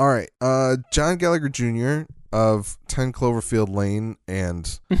 All right. John Gallagher Jr. of 10 Cloverfield Lane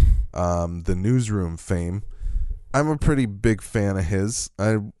and the Newsroom fame. I'm a pretty big fan of his.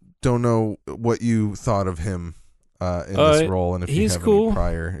 I don't know what you thought of him in this role, and if you have any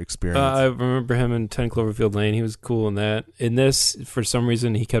prior experience. I remember him in 10 Cloverfield Lane. He was cool in that. In this, for some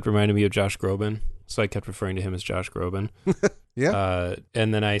reason, he kept reminding me of Josh Groban, so I kept referring to him as Josh Groban. Yeah.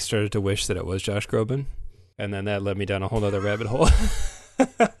 And then I started to wish that it was Josh Groban, and then that led me down a whole other rabbit hole.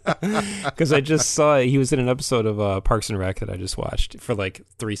 Because I just saw he was in an episode of Parks and Rec that I just watched for like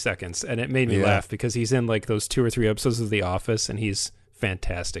 3 seconds, and it made me laugh because he's in like those 2 or 3 episodes of The Office, and he's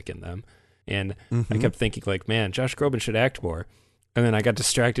fantastic in them. And I kept thinking, like, man, Josh Groban should act more. And then I got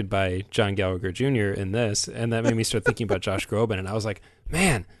distracted by John Gallagher Jr. in this, and that made me start thinking about Josh Groban. And I was like,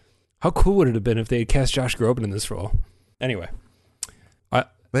 man, how cool would it have been if they had cast Josh Groban in this role? Anyway.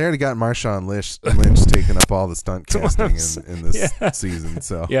 They already got Marshawn Lynch taking up all the stunt casting in this season.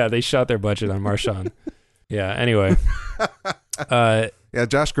 So yeah, they shot their budget on Marshawn. Yeah. Anyway,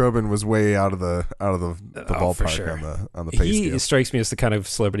 Josh Groban was way out of the ballpark sure. on the pay scale. He strikes me as the kind of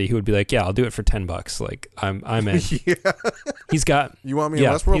celebrity who would be like, yeah, I'll do it for $10. Like I'm in. Yeah. He's got. You want me in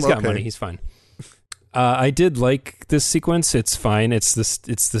Westworld? He's got money. He's fine. I did like this sequence. It's fine. It's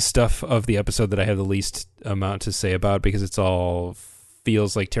the stuff of the episode that I have the least amount to say about because it's all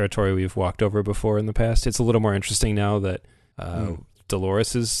feels like territory we've walked over before in the past. It's a little more interesting now that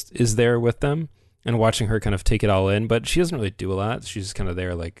Dolores is there with them and watching her kind of take it all in, but she doesn't really do a lot. She's just kind of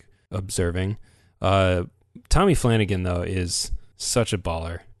there like observing. Tommy Flanagan though is such a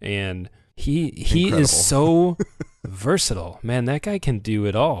baller, and he is so versatile. Man, that guy can do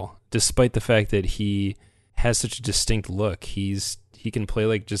it all, despite the fact that he has such a distinct look. He can play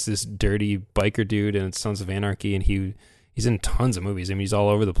like just this dirty biker dude in Sons of Anarchy, and he's in tons of movies. I mean, he's all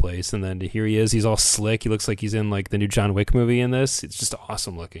over the place. And then here he is. He's all slick. He looks like he's in like the new John Wick movie in this. It's just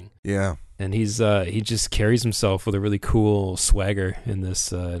awesome looking. Yeah. And he just carries himself with a really cool swagger in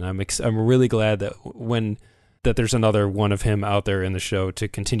this. And I'm really glad that there's another one of him out there in the show to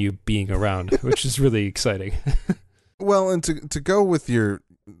continue being around, which is really exciting. Well, and to go with the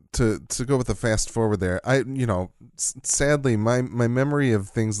fast forward there, sadly my memory of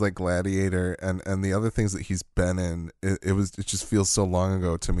things like Gladiator and the other things that he's been in, it just feels so long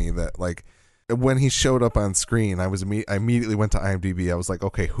ago to me that like when he showed up on screen, I immediately went to IMDb. I was like,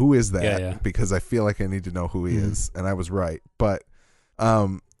 okay, who is that? Yeah. Because I feel like I need to know who he is, and I was right. But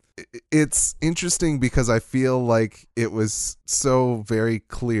it's interesting because I feel like it was so very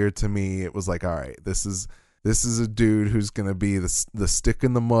clear to me. It was like, all right, this is a dude who's going to be the stick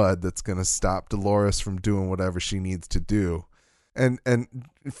in the mud that's going to stop Dolores from doing whatever she needs to do. And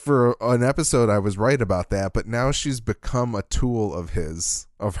for an episode, I was right about that, but now she's become a tool of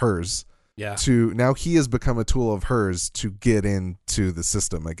hers. Yeah. Now he has become a tool of hers to get into the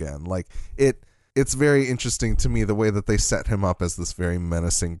system again. Like it's very interesting to me the way that they set him up as this very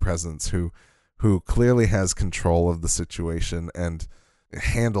menacing presence who clearly has control of the situation and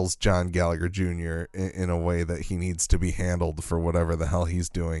handles John Gallagher Jr. in a way that he needs to be handled for whatever the hell he's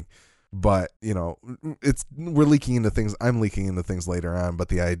doing. But, we're leaking into things. I'm leaking into things later on. But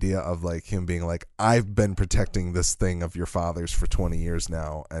the idea of like him being like, I've been protecting this thing of your father's for 20 years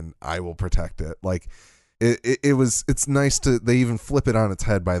now, and I will protect it. Like it's nice they even flip it on its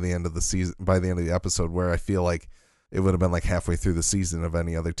head by the end of the season, by the end of the episode, where I feel like it would have been like halfway through the season of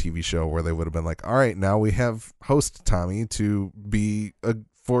any other TV show where they would have been like, all right, now we have host Tommy to be a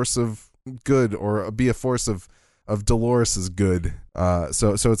force of good or be a force of Dolores's good.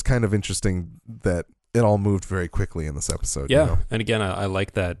 So it's kind of interesting that it all moved very quickly in this episode. Yeah. And again, I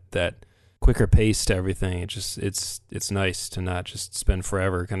like that quicker pace to everything. It's nice to not just spend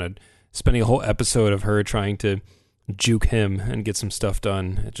forever kind of spending a whole episode of her trying to juke him and get some stuff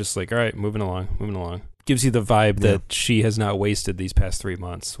done. It's just like, all right, moving along. Gives you the vibe that she has not wasted these past 3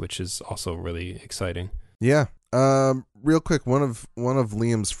 months, which is also really exciting. Yeah. Real quick, one of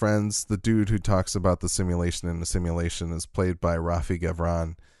Liam's friends, the dude who talks about the simulation in the simulation, is played by Rafi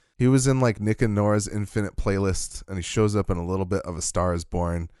Gavran. He was in like Nick and Nora's Infinite Playlist, and he shows up in a little bit of A Star Is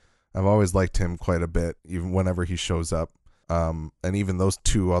Born. I've always liked him quite a bit, even whenever he shows up. And even those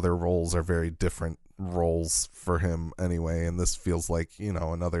 2 other roles are very different roles for him anyway, and this feels like,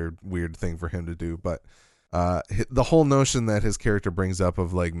 another weird thing for him to do. But the whole notion that his character brings up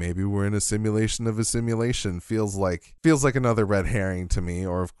of like, maybe we're in a simulation of a simulation feels like another red herring to me,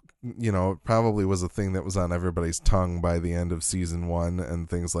 or it probably was a thing that was on everybody's tongue by the end of season 1 and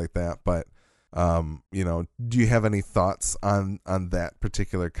things like that. But do you have any thoughts on that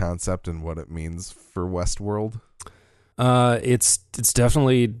particular concept and what it means for Westworld? It's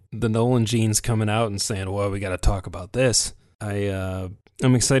definitely the Nolan genes coming out and saying, well, we got to talk about this.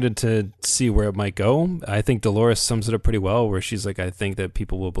 I'm excited to see where it might go. I think Dolores sums it up pretty well, where she's like, I think that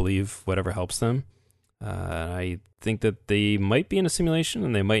people will believe whatever helps them. I think that they might be in a simulation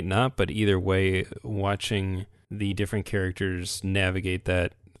and they might not, but either way, watching the different characters navigate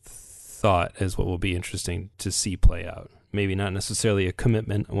that thought is what will be interesting to see play out. Maybe not necessarily a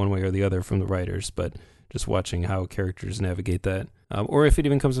commitment one way or the other from the writers, but just watching how characters navigate that. Or if it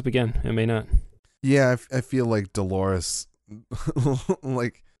even comes up again, it may not. Yeah, I feel like Dolores,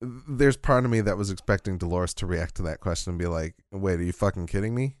 like, there's part of me that was expecting Dolores to react to that question and be like, wait, are you fucking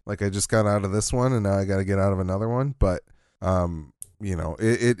kidding me? Like, I just got out of this one and now I got to get out of another one. But,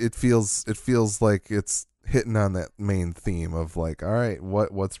 it feels like it's hitting on that main theme of like, all right,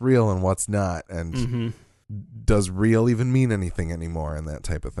 what's real and what's not, and does real even mean anything anymore, and that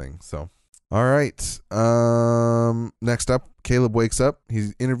type of thing. So, all right. Next up, Caleb wakes up.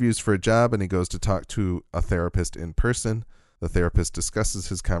 He interviews for a job and he goes to talk to a therapist in person. The therapist discusses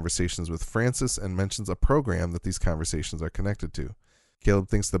his conversations with Francis and mentions a program that these conversations are connected to. Caleb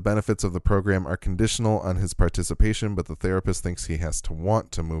thinks the benefits of the program are conditional on his participation, but the therapist thinks he has to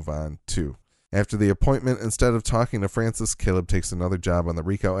want to move on too. After the appointment, instead of talking to Francis, Caleb takes another job on the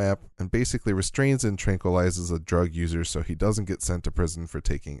Rico app and basically restrains and tranquilizes a drug user so he doesn't get sent to prison for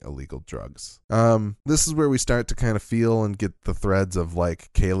taking illegal drugs. This is where we start to kind of feel and get the threads of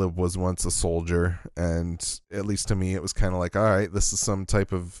like, Caleb was once a soldier, and at least to me it was kind of like, all right, this is some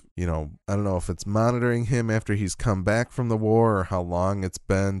type of, I don't know if it's monitoring him after he's come back from the war or how long it's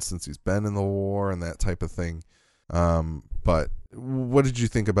been since he's been in the war and that type of thing. But what did you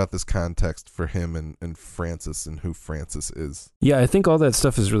think about this context for him and Francis and who Francis is? Yeah, I think all that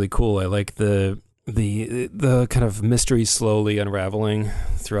stuff is really cool. I like the kind of mystery slowly unraveling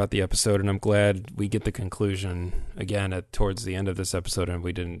throughout the episode, and I'm glad we get the conclusion again towards the end of this episode, and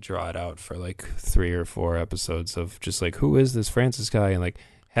we didn't draw it out for like 3 or 4 episodes of just like, who is this Francis guy, and like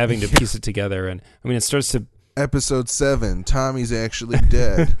having to piece it together. And I mean, it starts to... Episode 7, Tommy's actually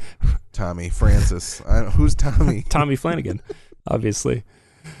dead. Tommy Francis. Who's Tommy? Tommy Flanagan, obviously.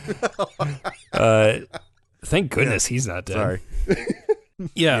 Thank goodness he's not dead. Sorry.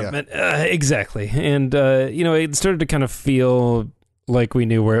 Yeah. Exactly. And, it started to kind of feel like we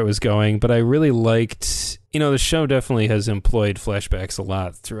knew where it was going, but I really liked, the show definitely has employed flashbacks a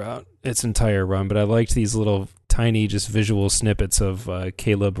lot throughout its entire run, but I liked these little tiny, just visual snippets of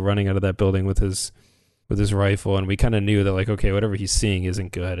Caleb running out of that building with his rifle, and we kind of knew that, like, okay, whatever he's seeing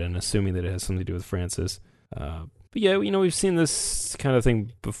isn't good, and assuming that it has something to do with Francis. But yeah, we've seen this kind of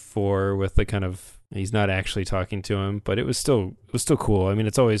thing before with the kind of, he's not actually talking to him, but it was still cool. I mean,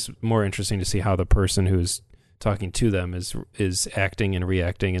 it's always more interesting to see how the person who's talking to them is acting and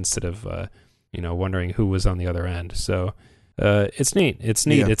reacting instead of, wondering who was on the other end. So it's neat.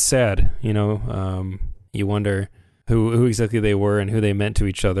 Yeah. It's sad. You wonder who exactly they were and who they meant to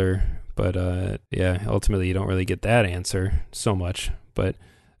each other. But, ultimately you don't really get that answer so much. But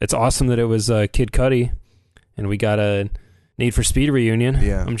it's awesome that it was Kid Cudi, and we got a Need for Speed reunion.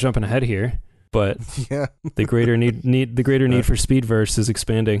 Yeah. I'm jumping ahead here, but yeah. the greater Need for Speed verse is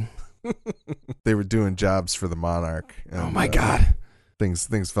expanding. They were doing jobs for the Monarch. And, oh my God.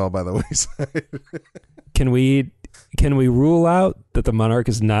 Things fell by the wayside. Can we rule out that the Monarch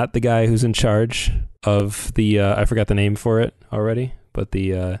is not the guy who's in charge of the, I forgot the name for it already, but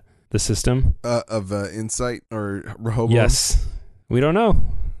the system of Insight or Rehoboam? Yes, we don't know.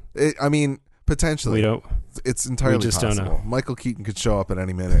 Potentially. We don't. It's entirely possible. Don't know. Michael Keaton could show up at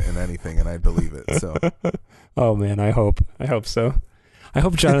any minute in anything, and I'd believe it. So. Oh man, I hope so. I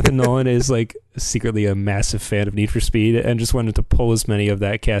hope Jonathan Nolan is like secretly a massive fan of Need for Speed and just wanted to pull as many of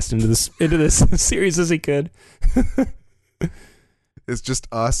that cast into this series as he could. It's just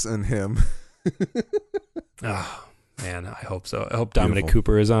us and him. Oh. Man, I hope so. I hope Dominic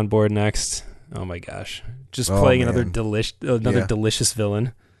Cooper is on board next. Oh my gosh, just playing another delicious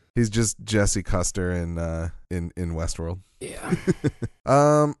villain. He's just Jesse Custer in Westworld. Yeah.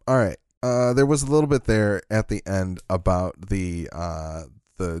 All right. There was a little bit there at the end about the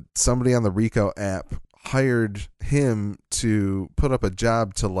somebody on the Rico app hired him to put up a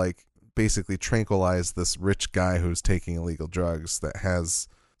job to like basically tranquilize this rich guy who's taking illegal drugs that has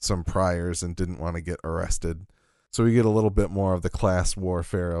some priors and didn't want to get arrested. So we get a little bit more of the class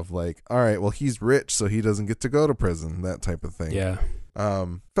warfare of like, all right, well, he's rich, so he doesn't get to go to prison, that type of thing. Yeah.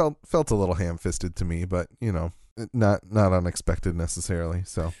 Felt a little ham-fisted to me, but not unexpected necessarily.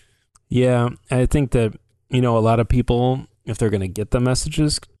 So yeah, I think that a lot of people, if they're going to get the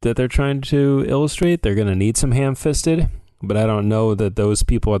messages that they're trying to illustrate, they're going to need some ham-fisted. But I don't know that those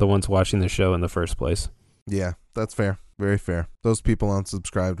people are the ones watching the show in the first place. Yeah, that's fair. Very fair. Those people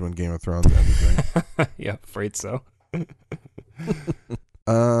unsubscribed when Game of Thrones ended, right? Yeah, afraid so.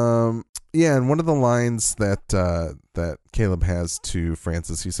 Yeah, and one of the lines that Caleb has to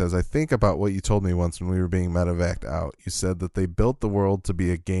Francis, he says, "I think about what you told me once when we were being medevaced out. You said that they built the world to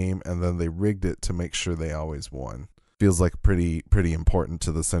be a game and then they rigged it to make sure they always won." Feels like pretty important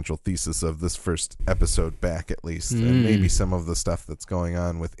to the central thesis of this first episode back, at least, and maybe some of the stuff that's going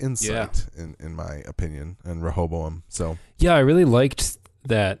on with Insight, in my opinion, and Rehoboam. So yeah, I really liked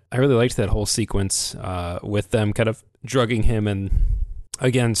that. I really liked that whole sequence with them kind of drugging him and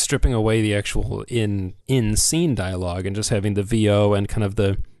again stripping away the actual in scene dialogue and just having the VO and kind of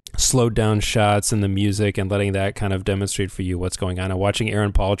the slowed down shots and the music and letting that kind of demonstrate for you what's going on, and watching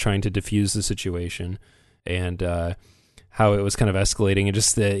Aaron Paul trying to diffuse the situation and how it was kind of escalating, and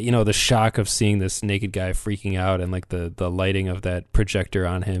just the shock of seeing this naked guy freaking out and like the lighting of that projector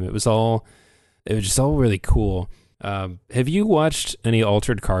on him. It was just all really cool. Have you watched any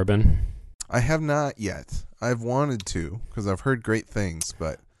Altered Carbon? I have not yet. I've wanted to because I've heard great things,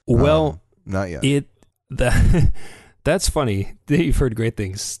 but not yet. That's funny that you've heard great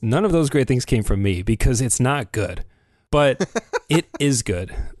things. None of those great things came from me because it's not good, but it is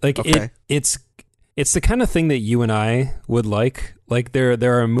good. Like okay. It's the kind of thing that you and I would like. Like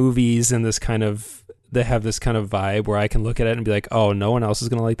there are movies and that have this kind of vibe where I can look at it and be like, oh, no one else is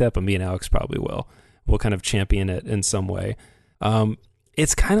going to like that, but me and Alex probably will. We'll kind of champion it in some way.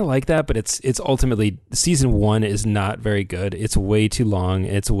 It's kind of like that, but it's ultimately season 1 is not very good. It's way too long.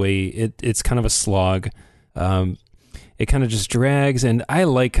 It's kind of a slog. It kind of just drags, and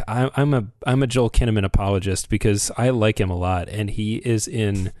I'm a Joel Kinnaman apologist because I like him a lot, and he is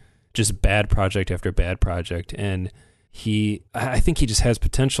in just bad project after bad project, and I think he just has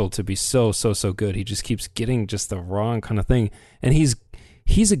potential to be so good. He just keeps getting just the wrong kind of thing, and he's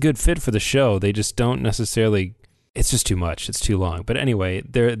a good fit for the show. They just don't necessarily. It's just too much. It's too long. But anyway,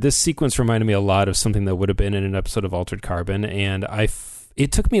 this sequence reminded me a lot of something that would have been in an episode of Altered Carbon, and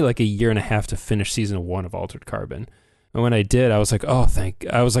it took me like a year and a half to finish season 1 of Altered Carbon. And when I did, I was like, oh, thank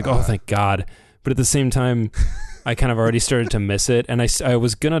God. But at the same time, I kind of already started to miss it. And I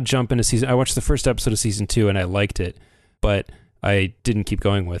was going to jump into season. I watched the first episode of season 2 and I liked it, but I didn't keep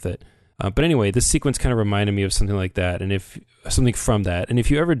going with it. But anyway, this sequence kind of reminded me of something like that. And something from that. And if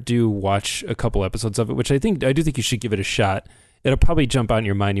you ever do watch a couple episodes of it, which I do think you should give it a shot, it'll probably jump out in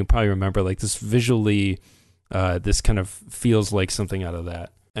your mind. You'll probably remember like this visually, this kind of feels like something out of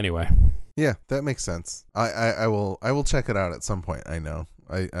that. Anyway. Yeah, that makes sense. I will check it out at some point. I know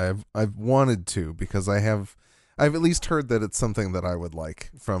I've wanted to because I've at least heard that it's something that I would like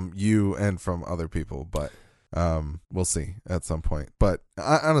from you and from other people, but we'll see at some point. But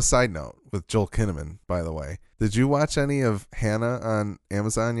on a side note, with Joel Kinnaman, by the way, did you watch any of Hannah on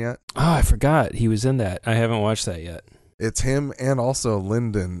Amazon yet? Oh, I forgot he was in that. I haven't watched that yet. It's him, and also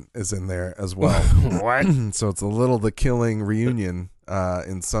Lyndon is in there as well. What? So it's a little The Killing reunion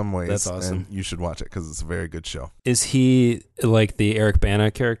in some ways. That's awesome. And you should watch it because it's a very good show. Is he like the Eric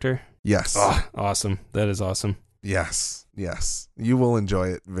Bana character? Yes. Oh, awesome. That is awesome. Yes. You will enjoy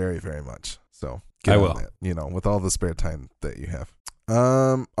it very, very much. So I will. That, with all the spare time that you have.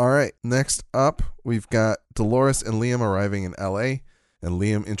 All right. Next up, we've got Dolores and Liam arriving in L.A., and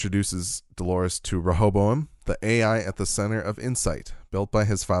Liam introduces Dolores to Rehoboam, the AI at the center of Insight, built by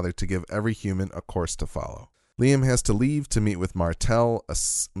his father to give every human a course to follow. Liam has to leave to meet with Martel, a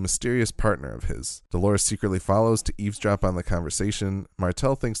mysterious partner of his. Dolores secretly follows to eavesdrop on the conversation.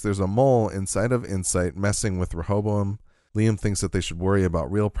 Martel thinks there's a mole inside of Insight messing with Rehoboam. Liam thinks that they should worry about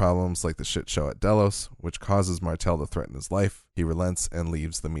real problems like the shit show at Delos, which causes Martel to threaten his life. He relents and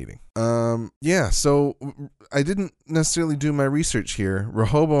leaves the meeting. So I didn't necessarily do my research here.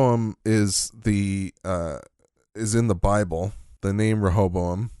 Rehoboam is in the Bible. The name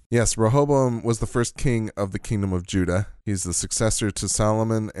Rehoboam. Yes, Rehoboam was the first king of the kingdom of Judah. He's the successor to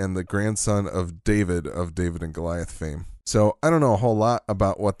Solomon and the grandson of David and Goliath fame. So I don't know a whole lot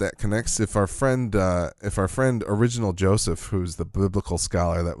about what that connects. If our friend Original Joseph, who's the biblical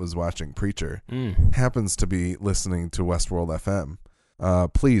scholar that was watching Preacher, happens to be listening to Westworld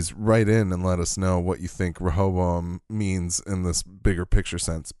FM, please write in and let us know what you think Rehoboam means in this bigger picture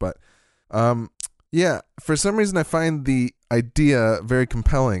sense. But Yeah, for some reason I find the idea very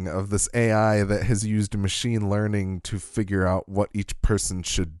compelling of this AI that has used machine learning to figure out what each person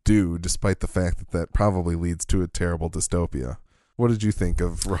should do, despite the fact that that probably leads to a terrible dystopia. What did you think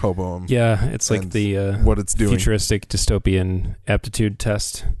of Rehoboam? Yeah, it's like the what it's doing. Futuristic dystopian aptitude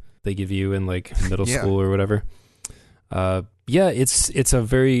test they give you in like middle school or whatever. Yeah, it's a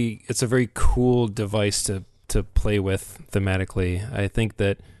very cool device to play with thematically. I think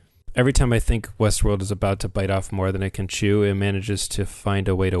that every time I think Westworld is about to bite off more than it can chew, it manages to find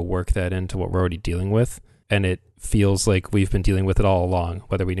a way to work that into what we're already dealing with, and it feels like we've been dealing with it all along,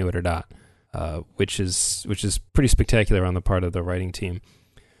 whether we knew it or not, which is pretty spectacular on the part of the writing team.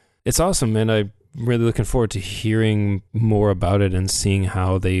 It's awesome, and I'm really looking forward to hearing more about it and seeing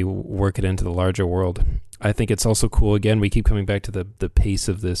how they work it into the larger world. I think it's also cool, again, we keep coming back to the pace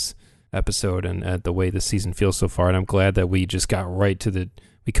of this episode and the way the season feels so far, and I'm glad that we just cut right to the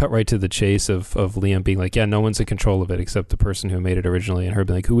chase of Liam being like, yeah, no one's in control of it except the person who made it originally, and her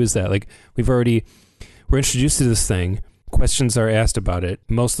being like, who is that? Like, we're introduced to this thing, questions are asked about it,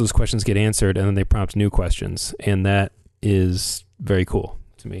 most of those questions get answered, and then they prompt new questions, and that is very cool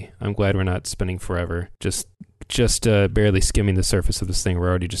to me. I'm glad we're not spending forever just barely skimming the surface of this thing. We're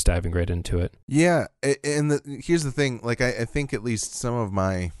already just diving right into it. Yeah, and here's the thing, like I think at least some of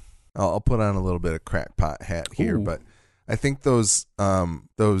my, I'll put on a little bit of crackpot hat here, Ooh. but I think those kind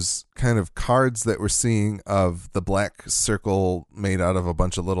of cards that we're seeing of the black circle made out of a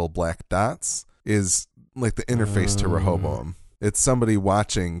bunch of little black dots is like the interface to Rehoboam. It's somebody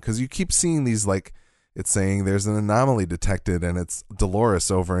watching, because you keep seeing these, like, it's saying there's an anomaly detected, and it's Dolores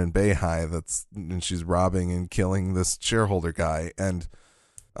over in Bayhigh and she's robbing and killing this shareholder guy, and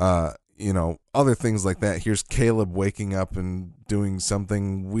other things like that. Here's Caleb waking up and doing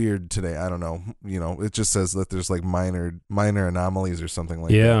something weird today. I don't know. It just says that there's like minor anomalies or something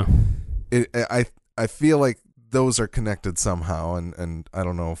like that. I feel like those are connected somehow, and I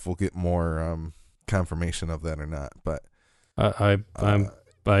don't know if we'll get more confirmation of that or not. But I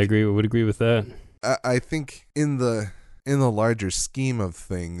agree. Would agree with that. I think in the larger scheme of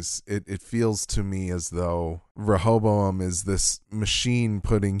things, it feels to me as though Rehoboam is this machine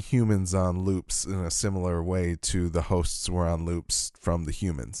putting humans on loops in a similar way to the hosts were on loops from the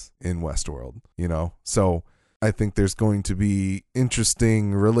humans in Westworld, So I think there's going to be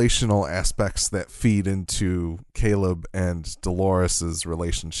interesting relational aspects that feed into Caleb and Dolores's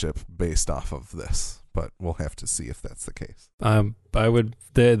relationship based off of this. But we'll have to see if that's the case. I would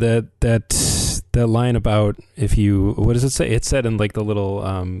that line about what does it say? It said in like the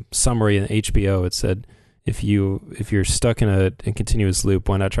little summary in HBO. It said if you're stuck in a continuous loop,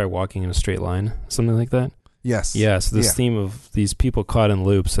 why not try walking in a straight line? Something like that. Yes. Yeah. So this theme of these people caught in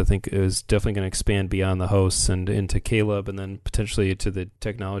loops, I think, is definitely going to expand beyond the hosts and into Caleb, and then potentially to the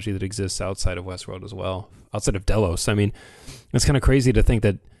technology that exists outside of Westworld as well, outside of Delos. I mean, it's kind of crazy to think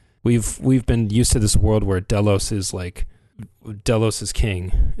that we've been used to this world where Delos is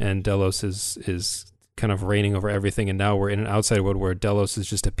king and Delos is kind of reigning over everything, and now we're in an outside world where Delos is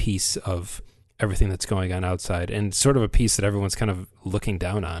just a piece of everything that's going on outside, and sort of a piece that everyone's kind of looking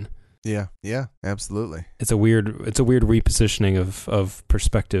down on. Yeah, absolutely. It's a weird repositioning of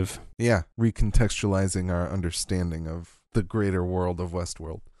perspective. Yeah, recontextualizing our understanding of the greater world of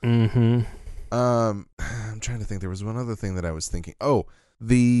Westworld. Mm-hmm. I'm trying to think. There was one other thing that I was thinking. I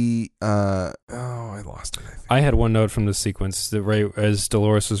lost it, I think. I had one note from this sequence that right as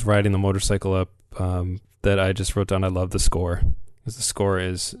Dolores was riding the motorcycle up, that I just wrote down. I love the score, because the score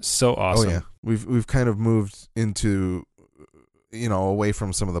is so awesome. Oh yeah, we've kind of moved into, away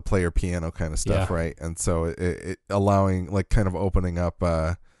from some of the player piano kind of stuff, Yeah. right? And so it allowing, like, kind of opening up.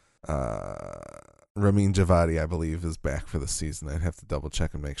 Ramin Djawadi, I believe, is back for the season. I'd have to double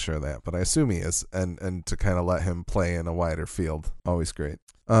check and make sure of that, but I assume he is, and to kind of let him play in a wider field, always great.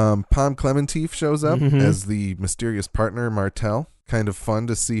 Pom Clementif shows up as the mysterious partner, Martel. Kind of fun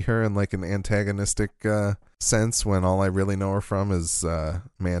to see her in like an antagonistic sense, when all I really know her from is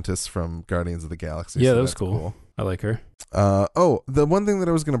Mantis from Guardians of the Galaxy. Yeah, so that was that's cool. I like her. The one thing that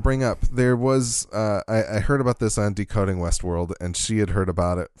I was going to bring up, there was, I heard about this on Decoding Westworld, and she had heard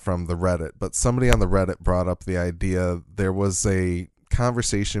about it from the Reddit, but somebody on the Reddit brought up the idea there was a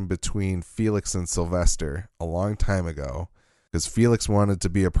conversation between Felix and Sylvester a long time ago, because Felix wanted to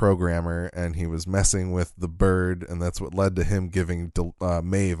be a programmer, and he was messing with the bird, and that's what led to him giving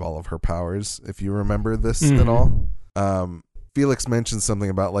Maeve all of her powers, if you remember this at all. Felix mentioned something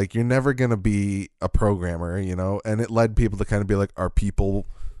about, like, you're never going to be a programmer, and it led people to kind of be like, are people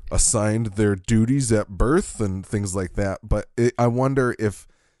assigned their duties at birth and things like that? But I wonder if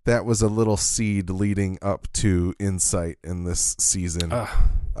that was a little seed leading up to insight in this season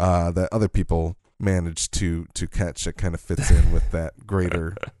that other people managed to catch. It kind of fits in with that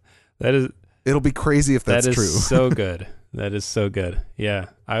greater. It'll be crazy if that's true. That is so good. That is so good. Yeah,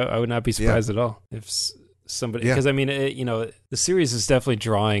 I would not be surprised at all if somebody, because I mean, the series is definitely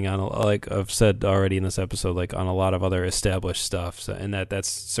drawing on, like I've said already in this episode, like on a lot of other established stuff. So, and that's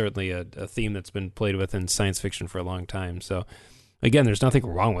certainly a theme that's been played with in science fiction for a long time. So again, there's nothing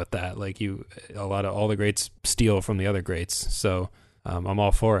wrong with that. Like all the greats steal from the other greats. So I'm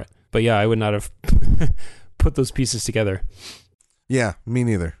all for it. But yeah, I would not have put those pieces together. Yeah, me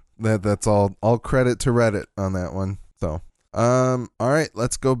neither. That's all credit to Reddit on that one. So, all right,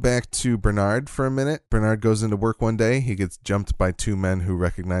 let's go back to Bernard for a minute. Bernard goes into work one day. He gets jumped by two men who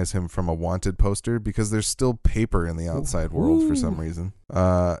recognize him from a wanted poster because there's still paper in the outside world for some reason.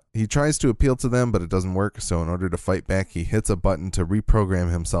 He tries to appeal to them, but it doesn't work. So in order to fight back, he hits a button to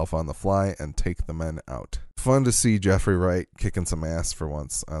reprogram himself on the fly and take the men out. Fun to see Jeffrey Wright kicking some ass for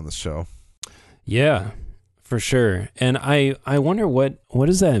once on the show. Yeah. For sure. And I wonder what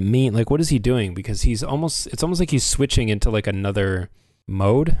does that mean? Like, what is he doing? Because it's almost like he's switching into like another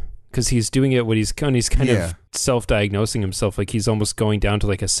mode, because he's doing it when he's kind of self-diagnosing himself. Like he's almost going down to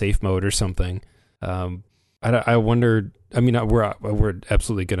like a safe mode or something. I wonder, I mean, we're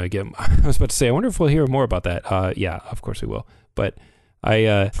absolutely going to get, I was about to say, I wonder if we'll hear more about that. Yeah, of course we will. But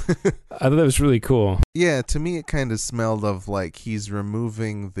I thought that was really cool. Yeah, to me it kind of smelled of like he's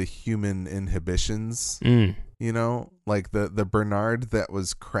removing the human inhibitions. You know, like the Bernard that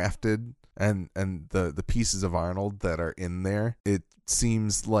was crafted and the pieces of Arnold that are in there. It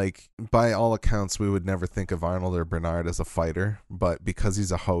seems like by all accounts we would never think of Arnold or Bernard as a fighter, but because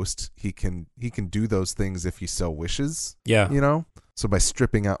he's a host, he can do those things if he so wishes. Yeah. You know? So by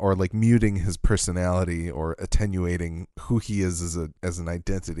stripping out or like muting his personality or attenuating who he is as an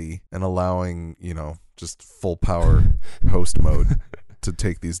identity and allowing, just full power host mode to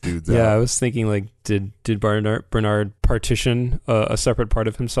take these dudes out. Yeah, I was thinking like, did Bernard partition a separate part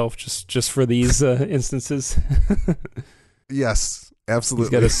of himself just for these instances? Yes,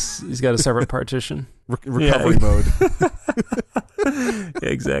 absolutely. He's got a separate partition. Recovery mode. Yeah,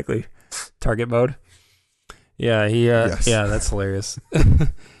 exactly. Target mode. Yeah, yes. Yeah, that's hilarious.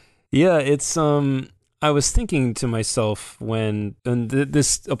 Yeah, it's I was thinking to myself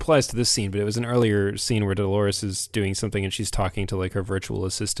this applies to this scene, but it was an earlier scene where Dolores is doing something and she's talking to like her virtual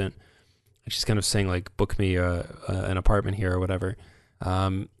assistant, and she's kind of saying like, "Book me an apartment here" or whatever.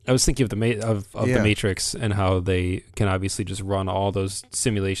 I was thinking of the Matrix and how they can obviously just run all those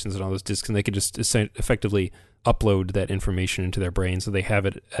simulations and all those disks, and they can just effectively upload that information into their brain, so they have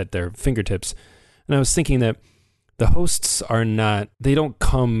it at their fingertips. And I was thinking that the hosts they don't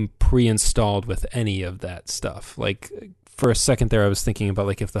come pre-installed with any of that stuff. Like for a second there, I was thinking about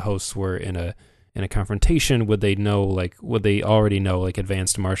like if the hosts were in a confrontation, would they already know like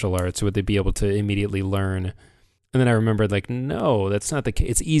advanced martial arts? Would they be able to immediately learn? And then I remembered like, no, that's not the case.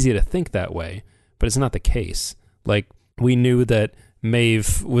 It's easy to think that way, but it's not the case. Like we knew that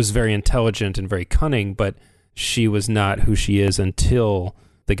Maeve was very intelligent and very cunning, but she was not who she is until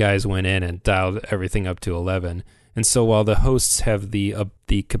the guys went in and dialed everything up to 11. And so while the hosts have the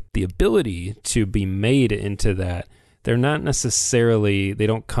ability to be made into that, they're not necessarily, they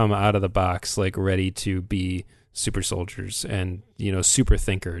don't come out of the box like ready to be super soldiers and, super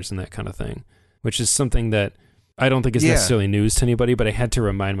thinkers and that kind of thing, which is something that I don't think is necessarily news to anybody, but I had to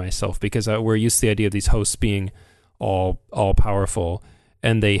remind myself because we're used to the idea of these hosts being all powerful,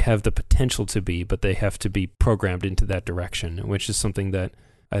 and they have the potential to be, but they have to be programmed into that direction, which is something that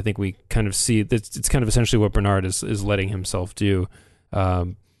I think we kind of see. It's kind of essentially what Bernard is letting himself do.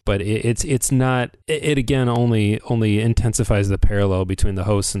 But it's not. It again only intensifies the parallel between the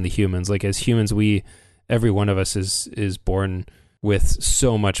hosts and the humans. Like as humans, every one of us is born with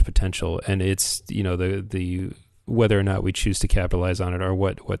so much potential, and it's the whether or not we choose to capitalize on it or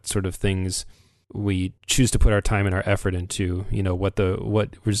what sort of things we choose to put our time and our effort into. What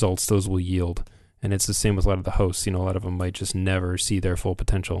results those will yield. And it's the same with a lot of the hosts. A lot of them might just never see their full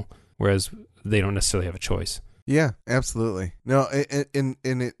potential, whereas they don't necessarily have a choice. Yeah, absolutely. No, to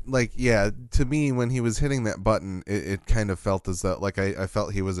me, when he was hitting that button, it kind of felt as though, like, I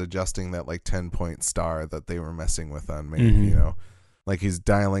felt he was adjusting that, like, 10-point star that they were messing with on me, Like, he's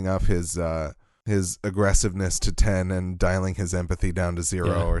dialing up his aggressiveness to 10 and dialing his empathy down to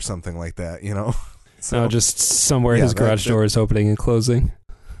 0 or something like that, So, no, just somewhere his garage door is opening and closing.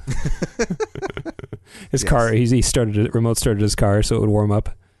 His car, he remote started his car so it would warm up.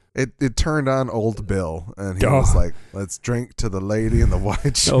 It turned on old Bill, and he was like, "Let's drink to the lady in the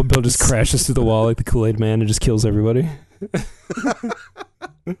white shirt." Old Bill just crashes through the wall like the Kool-Aid Man and just kills everybody.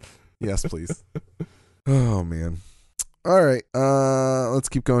 Yes, please. Oh man. All right, let's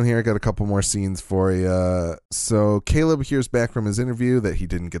keep going here. I got a couple more scenes for you. So Caleb hears back from his interview that he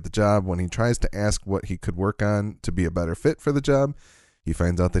didn't get the job. When he tries to ask what he could work on to be a better fit for the job, he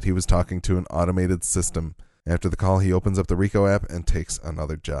finds out that he was talking to an automated system. After the call, he opens up the Rico app and takes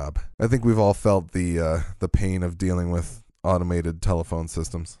another job. I think we've all felt the pain of dealing with automated telephone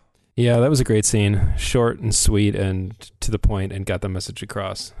systems. Yeah, that was a great scene. Short and sweet and to the point and got the message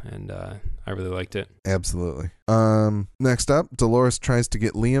across. And I really liked it. Absolutely. Next up, Dolores tries to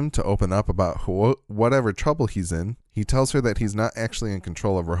get Liam to open up about whatever trouble he's in. He tells her that he's not actually in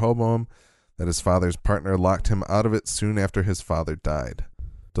control of Rehoboam, that his father's partner locked him out of it soon after his father died.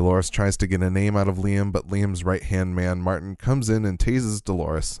 Dolores tries to get a name out of Liam, but Liam's right-hand man, Martin, comes in and tases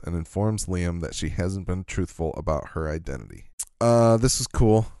Dolores and informs Liam that she hasn't been truthful about her identity. This is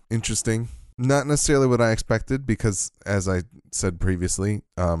cool. Interesting. Not necessarily what I expected because, as I said previously,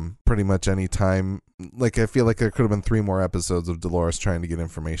 pretty much any time, like I feel like there could have been 3 more episodes of Dolores trying to get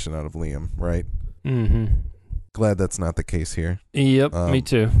information out of Liam, right? Mm-hmm. Glad that's not the case here. Yep, me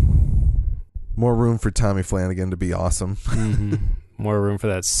too. More room for Tommy Flanagan to be awesome. Mm-hmm. More room for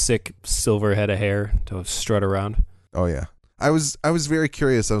that sick silver head of hair to strut around. Oh, yeah. I was very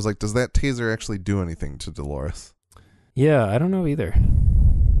curious. I was like, does that taser actually do anything to Dolores? Yeah, I don't know either.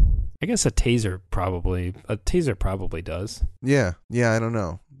 I guess a taser probably does. Yeah, I don't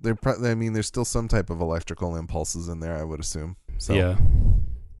know. There's still some type of electrical impulses in there, I would assume. So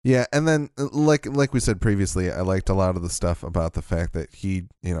yeah, and then like we said previously, I liked a lot of the stuff about the fact that he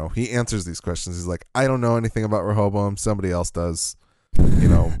answers these questions. He's like, I don't know anything about Rehoboam. Somebody else does.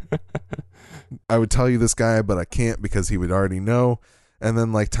 I would tell you this guy, but I can't because he would already know. And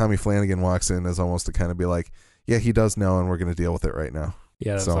then like Tommy Flanagan walks in as almost to kind of be like, yeah, he does know, and we're going to deal with it right now.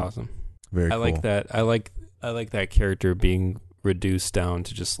 Yeah, that's awesome. Very cool. I like that. I like that character being reduced down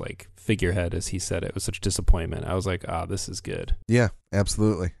to just like figurehead, as he said. It was such a disappointment. I was like, this is good. Yeah,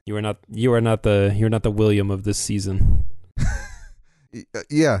 absolutely. You are not the William of this season.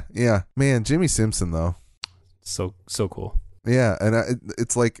 Yeah. Man, Jimmy Simpson though. So cool. Yeah, and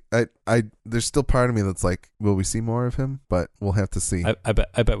it's like I there's still part of me that's like, will we see more of him? But we'll have to see. I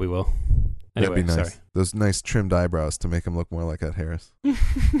bet we will. Anyway, that'd be nice. Sorry. Those nice trimmed eyebrows to make him look more like Ed Harris.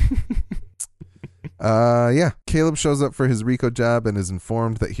 Yeah. Caleb shows up for his Rico job and is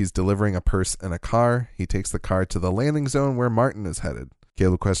informed that he's delivering a purse and a car. He takes the car to the landing zone where Martin is headed.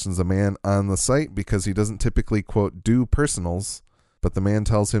 Caleb questions the man on the site because he doesn't typically, quote, do personals, but the man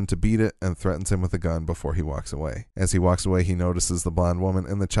tells him to beat it and threatens him with a gun before he walks away. As he walks away, he notices the blonde woman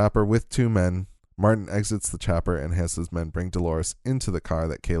in the chopper with 2 men. Martin exits the chopper and has his men bring Dolores into the car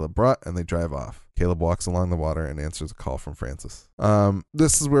that Caleb brought, and they drive off. Caleb walks along the water and answers a call from Francis.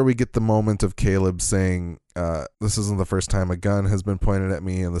 This is where we get the moment of Caleb saying, this isn't the first time a gun has been pointed at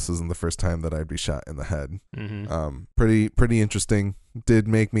me, and this isn't the first time that I'd be shot in the head. Mm-hmm. Pretty interesting. Did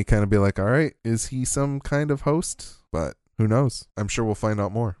make me kind of be like, all right, is he some kind of host? But who knows? I'm sure we'll find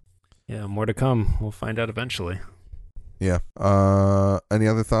out more. Yeah, more to come. We'll find out eventually. Yeah. Any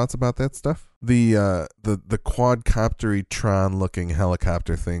other thoughts about that stuff? The quadcoptery Tron looking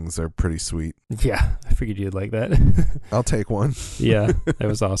helicopter things are pretty sweet. Yeah, I figured you'd like that. I'll take one. Yeah, that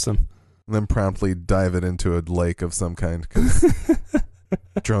was awesome. And then promptly dive it into a lake of some kind because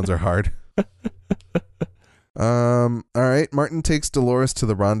drones are hard. All right. Martin takes Dolores to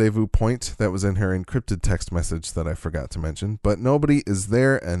the rendezvous point that was in her encrypted text message that I forgot to mention, but nobody is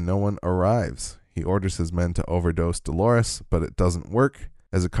there and no one arrives. He orders his men to overdose Dolores, but it doesn't work.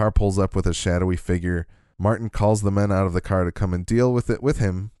 As a car pulls up with a shadowy figure, Martin calls the men out of the car to come and deal with it with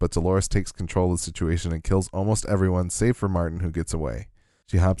him, but Dolores takes control of the situation and kills almost everyone save for Martin, who gets away.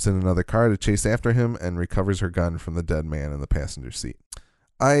 She hops in another car to chase after him and recovers her gun from the dead man in the passenger seat.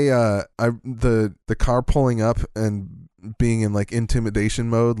 The car pulling up and being in like intimidation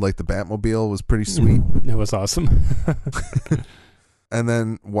mode, like the Batmobile, was pretty sweet. It was awesome. And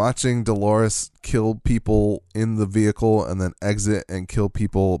then watching Dolores kill people in the vehicle and then exit and kill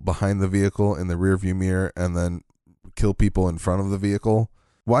people behind the vehicle in the rearview mirror and then kill people in front of the vehicle.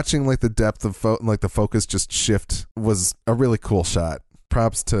 Watching like the depth of the focus just shift was a really cool shot.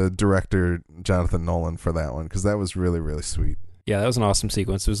 Props to director Jonathan Nolan for that one because that was really, really sweet. Yeah, that was an awesome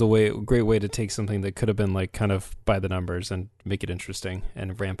sequence. It was a great way to take something that could have been like kind of by the numbers and make it interesting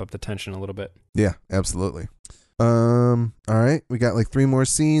and ramp up the tension a little bit. Yeah, absolutely. All right, we got like 3 more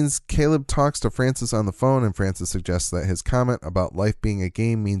scenes. Caleb talks to Francis on the phone, and Francis suggests that his comment about life being a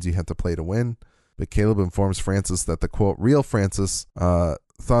game means you have to play to win. But Caleb informs Francis that the quote real Francis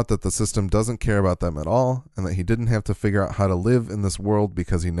thought that the system doesn't care about them at all, and that he didn't have to figure out how to live in this world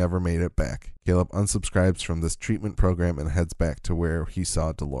because he never made it back. Caleb unsubscribes from this treatment program and heads back to where he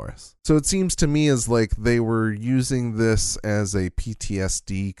saw Dolores. So it seems to me as like they were using this as a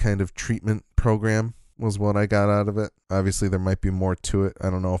PTSD kind of treatment program, was what I got out of it. Obviously, there might be more to it. I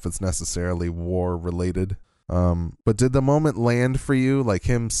don't know if it's necessarily war related. But did the moment land for you, like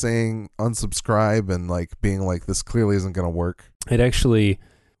him saying unsubscribe and like being like, this clearly isn't going to work? It actually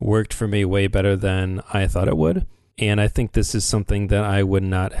worked for me way better than I thought it would. And I think this is something that I would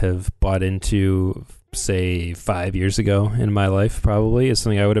not have bought into, say, 5 years ago in my life, probably. It's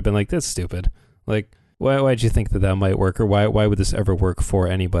something I would have been like, that's stupid. Like, why'd you think that might work? Or why would this ever work for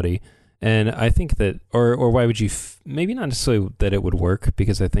anybody? And I think that, or why would you, maybe not necessarily that it would work,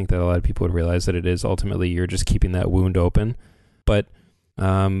 because I think that a lot of people would realize that it is ultimately you're just keeping that wound open. But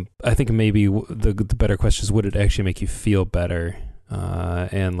I think maybe the better question is, would it actually make you feel better?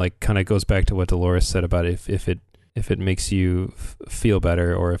 And like kind of goes back to what Dolores said about if it makes you feel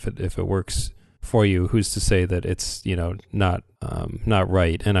better, or if it works for you, who's to say that it's, not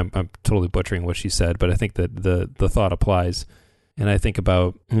right? And I'm totally butchering what she said, but I think that the thought applies. And I think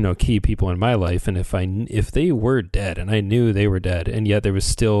about, key people in my life, and if they were dead and I knew they were dead, and yet there was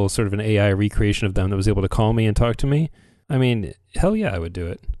still sort of an AI recreation of them that was able to call me and talk to me, I mean, hell yeah, I would do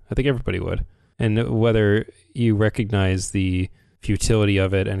it. I think everybody would. And whether you recognize the futility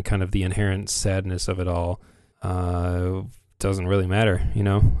of it and kind of the inherent sadness of it all, doesn't really matter,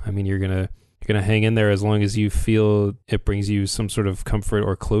 I mean, you're gonna hang in there as long as you feel it brings you some sort of comfort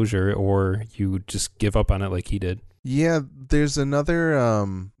or closure, or you just give up on it like he did. Yeah, there's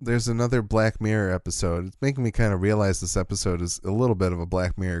another Black Mirror episode. It's making me kind of realize this episode is a little bit of a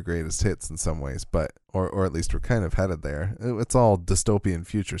Black Mirror greatest hits in some ways, but or at least we're kind of headed there. It's all dystopian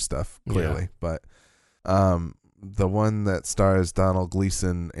future stuff, clearly, yeah. But the one that stars Donald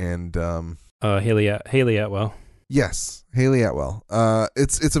Gleason and Haley Atwell. Yes, Haley Atwell.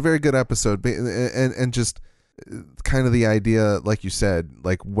 It's a very good episode, and just kind of the idea, like you said,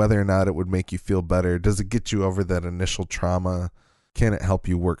 like whether or not it would make you feel better. Does it get you over that initial trauma? Can it help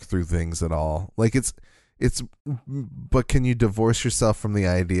you work through things at all? Like but can you divorce yourself from the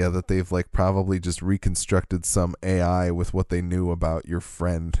idea that they've like probably just reconstructed some AI with what they knew about your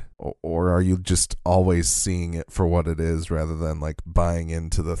friend, or are you just always seeing it for what it is rather than like buying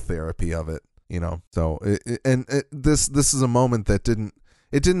into the therapy of it? So this is a moment that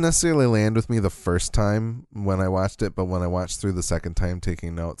didn't necessarily land with me the first time when I watched it, but when I watched through the second time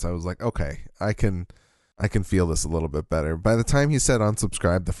taking notes, I was like, okay, I can feel this a little bit better. By the time he said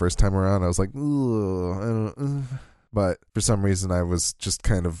unsubscribe the first time around, I was like, ooh, but for some reason I was just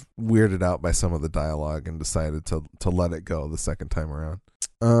kind of weirded out by some of the dialogue and decided to let it go the second time around.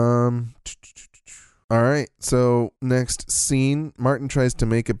 All right, so next scene, Martin tries to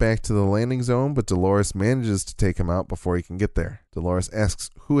make it back to the landing zone, but Dolores manages to take him out before he can get there. Dolores asks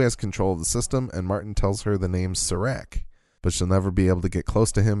who has control of the system, and Martin tells her the name Serac, but she'll never be able to get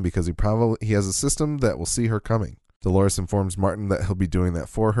close to him because he has a system that will see her coming. Dolores informs Martin that he'll be doing that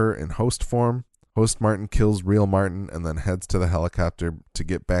for her in host form. Host Martin kills real Martin and then heads to the helicopter to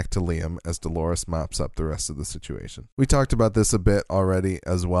get back to Liam as Dolores mops up the rest of the situation. We talked about this a bit already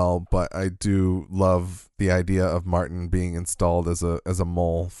as well, but I do love the idea of Martin being installed as a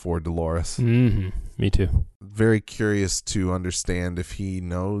mole for Dolores. Mm-hmm. Me too. Very curious to understand if he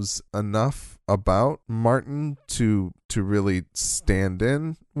knows enough about Martin to really stand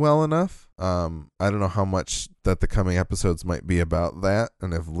in well enough. I don't know how much that the coming episodes might be about that,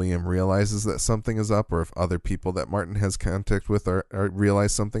 and if Liam realizes that something is up, or if other people that Martin has contact with are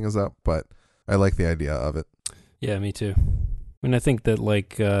realize something is up, but I like the idea of it. Yeah, me too. I mean, I think that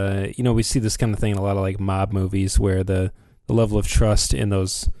like, we see this kind of thing in a lot of like mob movies where the level of trust in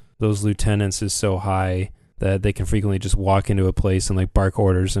those lieutenants is so high that they can frequently just walk into a place and like bark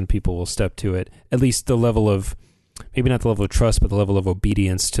orders and people will step to it. At least the level of, maybe not the level of trust, but the level of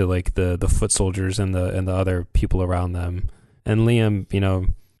obedience to like the foot soldiers and the other people around them. And Liam,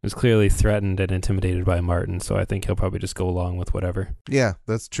 is clearly threatened and intimidated by Martin, so I think he'll probably just go along with whatever. Yeah,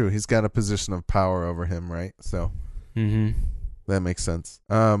 that's true. He's got a position of power over him, right? So that makes sense.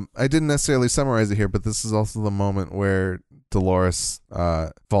 I didn't necessarily summarize it here, but this is also the moment where Dolores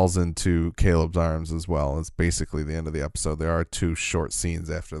falls into Caleb's arms as well. It's basically the end of the episode. There are 2 short scenes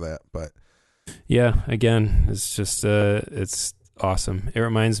after that, but yeah, again, it's just it's awesome. It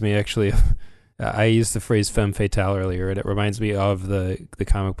reminds me actually of, I used the phrase femme fatale earlier, and it reminds me of the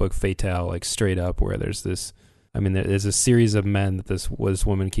comic book Fatale, like straight up, where there's this, there's a series of men that this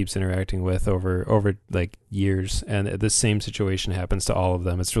woman keeps interacting with over like years, and the same situation happens to all of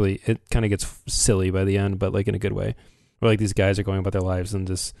them. It kind of gets silly by the end, but like in a good way, where like these guys are going about their lives, and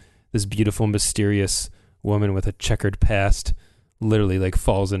this beautiful, mysterious woman with a checkered past literally like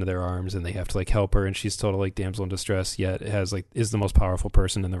falls into their arms, and they have to like help her, and she's total like damsel in distress, yet is the most powerful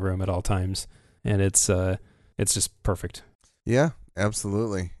person in the room at all times, and it's just perfect. Yeah,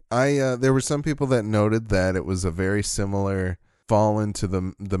 absolutely. There were some people that noted that it was a very similar fall into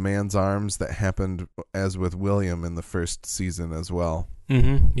the man's arms that happened as with William in the first season as well.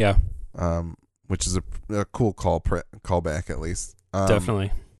 Mm-hmm. Yeah. Which is a cool callback at least.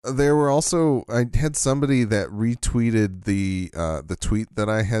 Definitely. There were also, I had somebody that retweeted the tweet that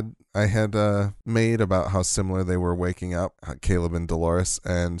I had made about how similar they were waking up, Caleb and Dolores,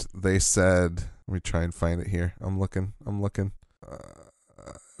 and they said, let me try and find it here. I'm looking.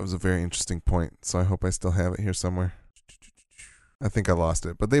 It was a very interesting point, so I hope I still have it here somewhere. I think I lost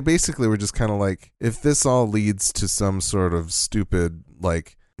it, but they basically were just kind of like, if this all leads to some sort of stupid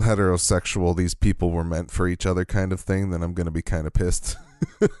like heterosexual, these people were meant for each other kind of thing, then I'm gonna be kind of pissed.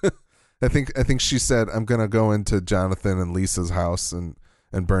 I think she said, I'm gonna go into Jonathan and Lisa's house and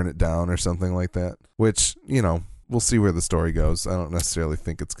burn it down or something like that, which, you know, we'll see where the story goes. I don't necessarily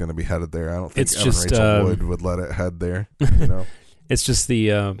think it's gonna be headed there. I don't think Rachel Wood would let it head there, you know. It's just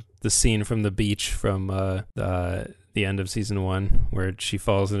the scene from the beach from the end of season 1 where she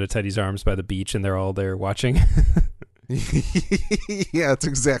falls into Teddy's arms by the beach and they're all there watching. Yeah, it's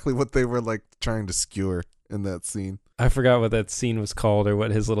exactly what they were like trying to skewer in that scene. I forgot what that scene was called or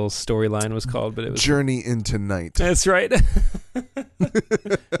what his little storyline was called, but it was Journey into Night. That's right.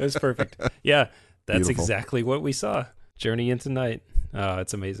 It was perfect. Yeah, that's Beautiful. exactly what we saw. Journey into Night. Oh,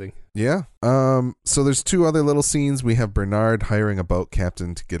 it's amazing. Yeah. So there's 2 other little scenes. We have Bernard hiring a boat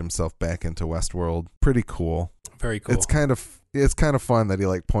captain to get himself back into Westworld. Pretty cool. Very cool. It's kind of fun that he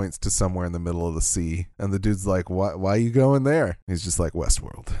like points to somewhere in the middle of the sea, and the dude's like, "Why are you going there?" He's just like,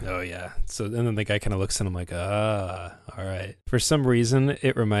 "Westworld." Oh yeah. So and then the guy kind of looks at him like, all right. For some reason,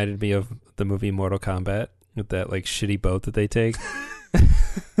 it reminded me of the movie Mortal Kombat with that like shitty boat that they take.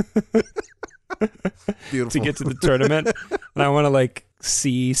 Beautiful. To get to the tournament. And I want to like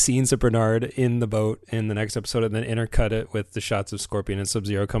see scenes of Bernard in the boat in the next episode and then intercut it with the shots of Scorpion and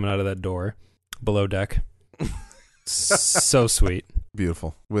Sub-Zero coming out of that door below deck. So sweet.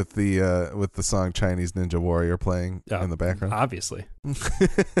 Beautiful. With the song Chinese Ninja Warrior playing in the background. Obviously.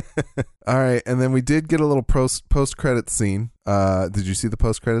 All right, and then we did get a little post credit scene. Did you see the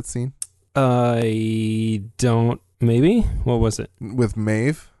post credit scene? I don't. Maybe? What was it? With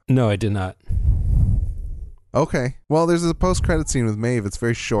Maeve? No, I did not. Okay. Well, there's a post-credit scene with Maeve. It's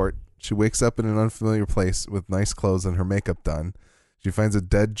very short. She wakes up in an unfamiliar place with nice clothes and her makeup done. She finds a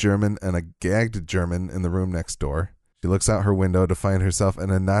dead German and a gagged German in the room next door. She looks out her window to find herself in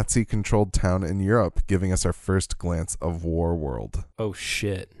a Nazi-controlled town in Europe, giving us our first glance of War World. Oh,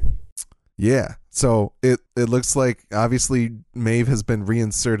 shit. Yeah. So it looks like, obviously, Maeve has been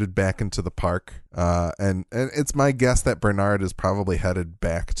reinserted back into the park. And it's my guess that Bernard is probably headed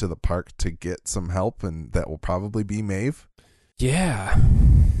back to the park to get some help, and that will probably be Maeve. Yeah.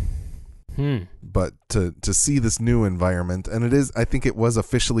 But to see this new environment, and I think it was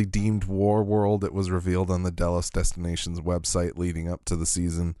officially deemed War World. It was revealed on the Delos Destinations website leading up to the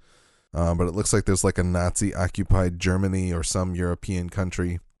season. But it looks like there's like a Nazi-occupied Germany or some European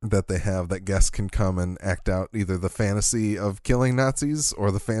country that they have that guests can come and act out either the fantasy of killing Nazis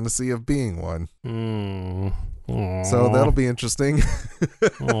or the fantasy of being one. So that'll be interesting.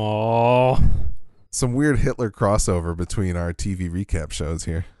 Some weird Hitler crossover between our TV recap shows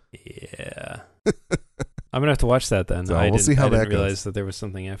here. Yeah. I'm gonna have to watch that then. So we'll see how that goes. I didn't realize that there was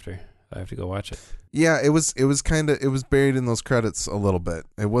something after. I have to go watch it. Yeah, it was buried in those credits a little bit.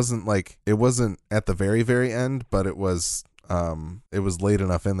 It wasn't at the very, very end, but it was late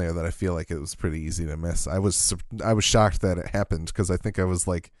enough in there that I feel like it was pretty easy to miss. I was shocked that it happened because I think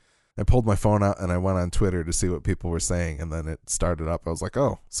I pulled my phone out and I went on Twitter to see what people were saying, and then it started up. I was like,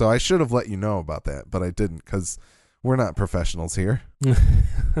 oh, so I should have let you know about that, but I didn't because we're not professionals here.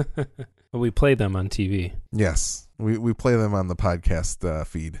 But we play them on TV. Yes, we play them on the podcast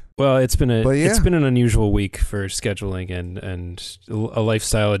feed. Well, it's been an unusual week for scheduling and a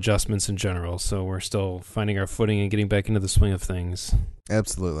lifestyle adjustments in general. So we're still finding our footing and getting back into the swing of things.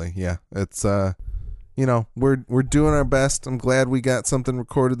 Absolutely, yeah. It's we're doing our best. I'm glad we got something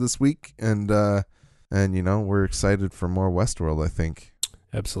recorded this week, and we're excited for more Westworld, I think.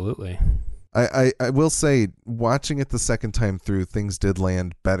 Absolutely. I will say, watching it the second time through, things did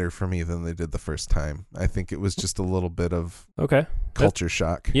land better for me than they did the first time. I think it was just a little bit of culture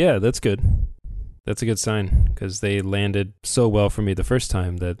shock. Yeah, that's good. That's a good sign because they landed so well for me the first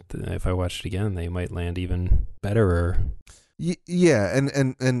time that if I watched it again, they might land even better. Yeah,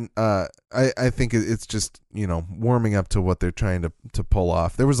 I think it's just, warming up to what they're trying to pull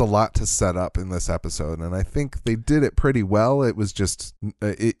off. There was a lot to set up in this episode, and I think they did it pretty well. It was just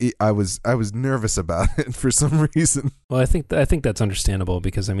I was nervous about it for some reason. Well, I think that's understandable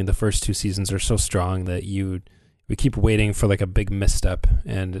because I mean the first 2 seasons are so strong that we keep waiting for like a big misstep,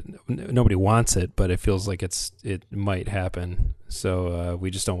 and nobody wants it, but it feels like it might happen. So we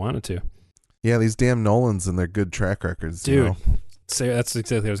just don't want it to. Yeah, these damn Nolans and their good track records, dude. So that's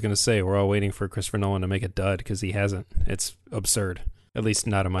exactly what I was going to say. We're all waiting for Christopher Nolan to make a dud because he hasn't. It's absurd. At least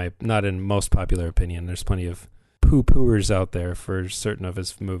not in most popular opinion. There's plenty of poo-pooers out there for certain of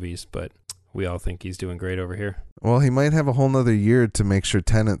his movies, but we all think he's doing great over here. Well, he might have a whole nother year to make sure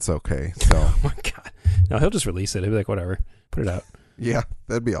Tenet's okay. So. Oh my God. No, he'll just release it. He'll be like, whatever, put it out. Yeah,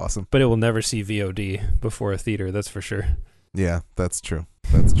 that'd be awesome. But it will never see VOD before a theater, that's for sure. Yeah, that's true.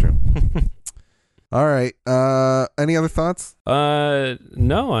 That's true. All right. Any other thoughts?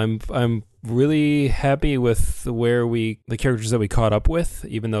 No, I'm really happy with the characters that we caught up with,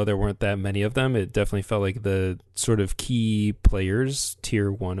 even though there weren't that many of them. It definitely felt like the sort of key players,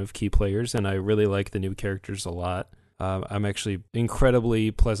 tier 1 of key players, and I really like the new characters a lot. I'm actually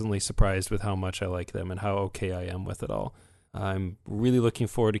incredibly pleasantly surprised with how much I like them and how okay I am with it all. I'm really looking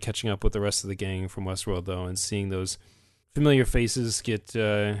forward to catching up with the rest of the gang from Westworld, though, and seeing those familiar faces get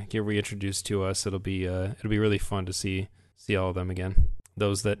reintroduced to us. It'll be really fun to see all of them again.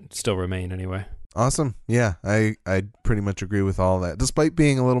 Those that still remain, anyway. Awesome. Yeah, I pretty much agree with all that, despite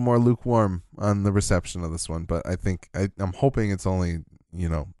being a little more lukewarm on the reception of this one. But I think I'm hoping it's only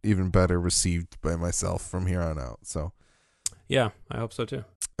even better received by myself from here on out. So. Yeah, I hope so too.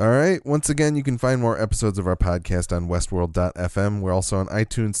 All right. Once again, you can find more episodes of our podcast on westworld.fm. We're also on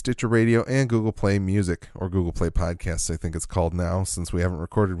iTunes, Stitcher Radio, and Google Play Music, or Google Play Podcasts, I think it's called now, since we haven't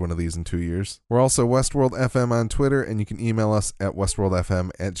recorded one of these in 2 years. We're also Westworld FM on Twitter, and you can email us at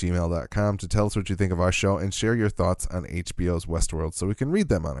westworldfm@gmail.com to tell us what you think of our show and share your thoughts on HBO's Westworld so we can read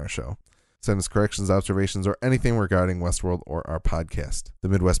them on our show. Send us corrections, observations, or anything regarding Westworld or our podcast. The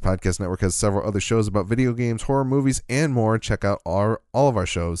Midwest Podcast Network has several other shows about video games, horror movies, and more. Check out all of our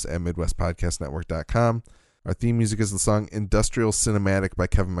shows at MidwestPodcastNetwork.com. Our theme music is the song Industrial Cinematic by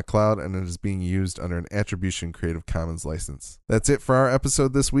Kevin MacLeod, and it is being used under an Attribution Creative Commons license. That's it for our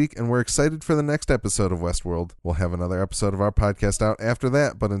episode this week, and we're excited for the next episode of Westworld. We'll have another episode of our podcast out after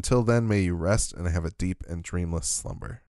that, but until then, may you rest and have a deep and dreamless slumber.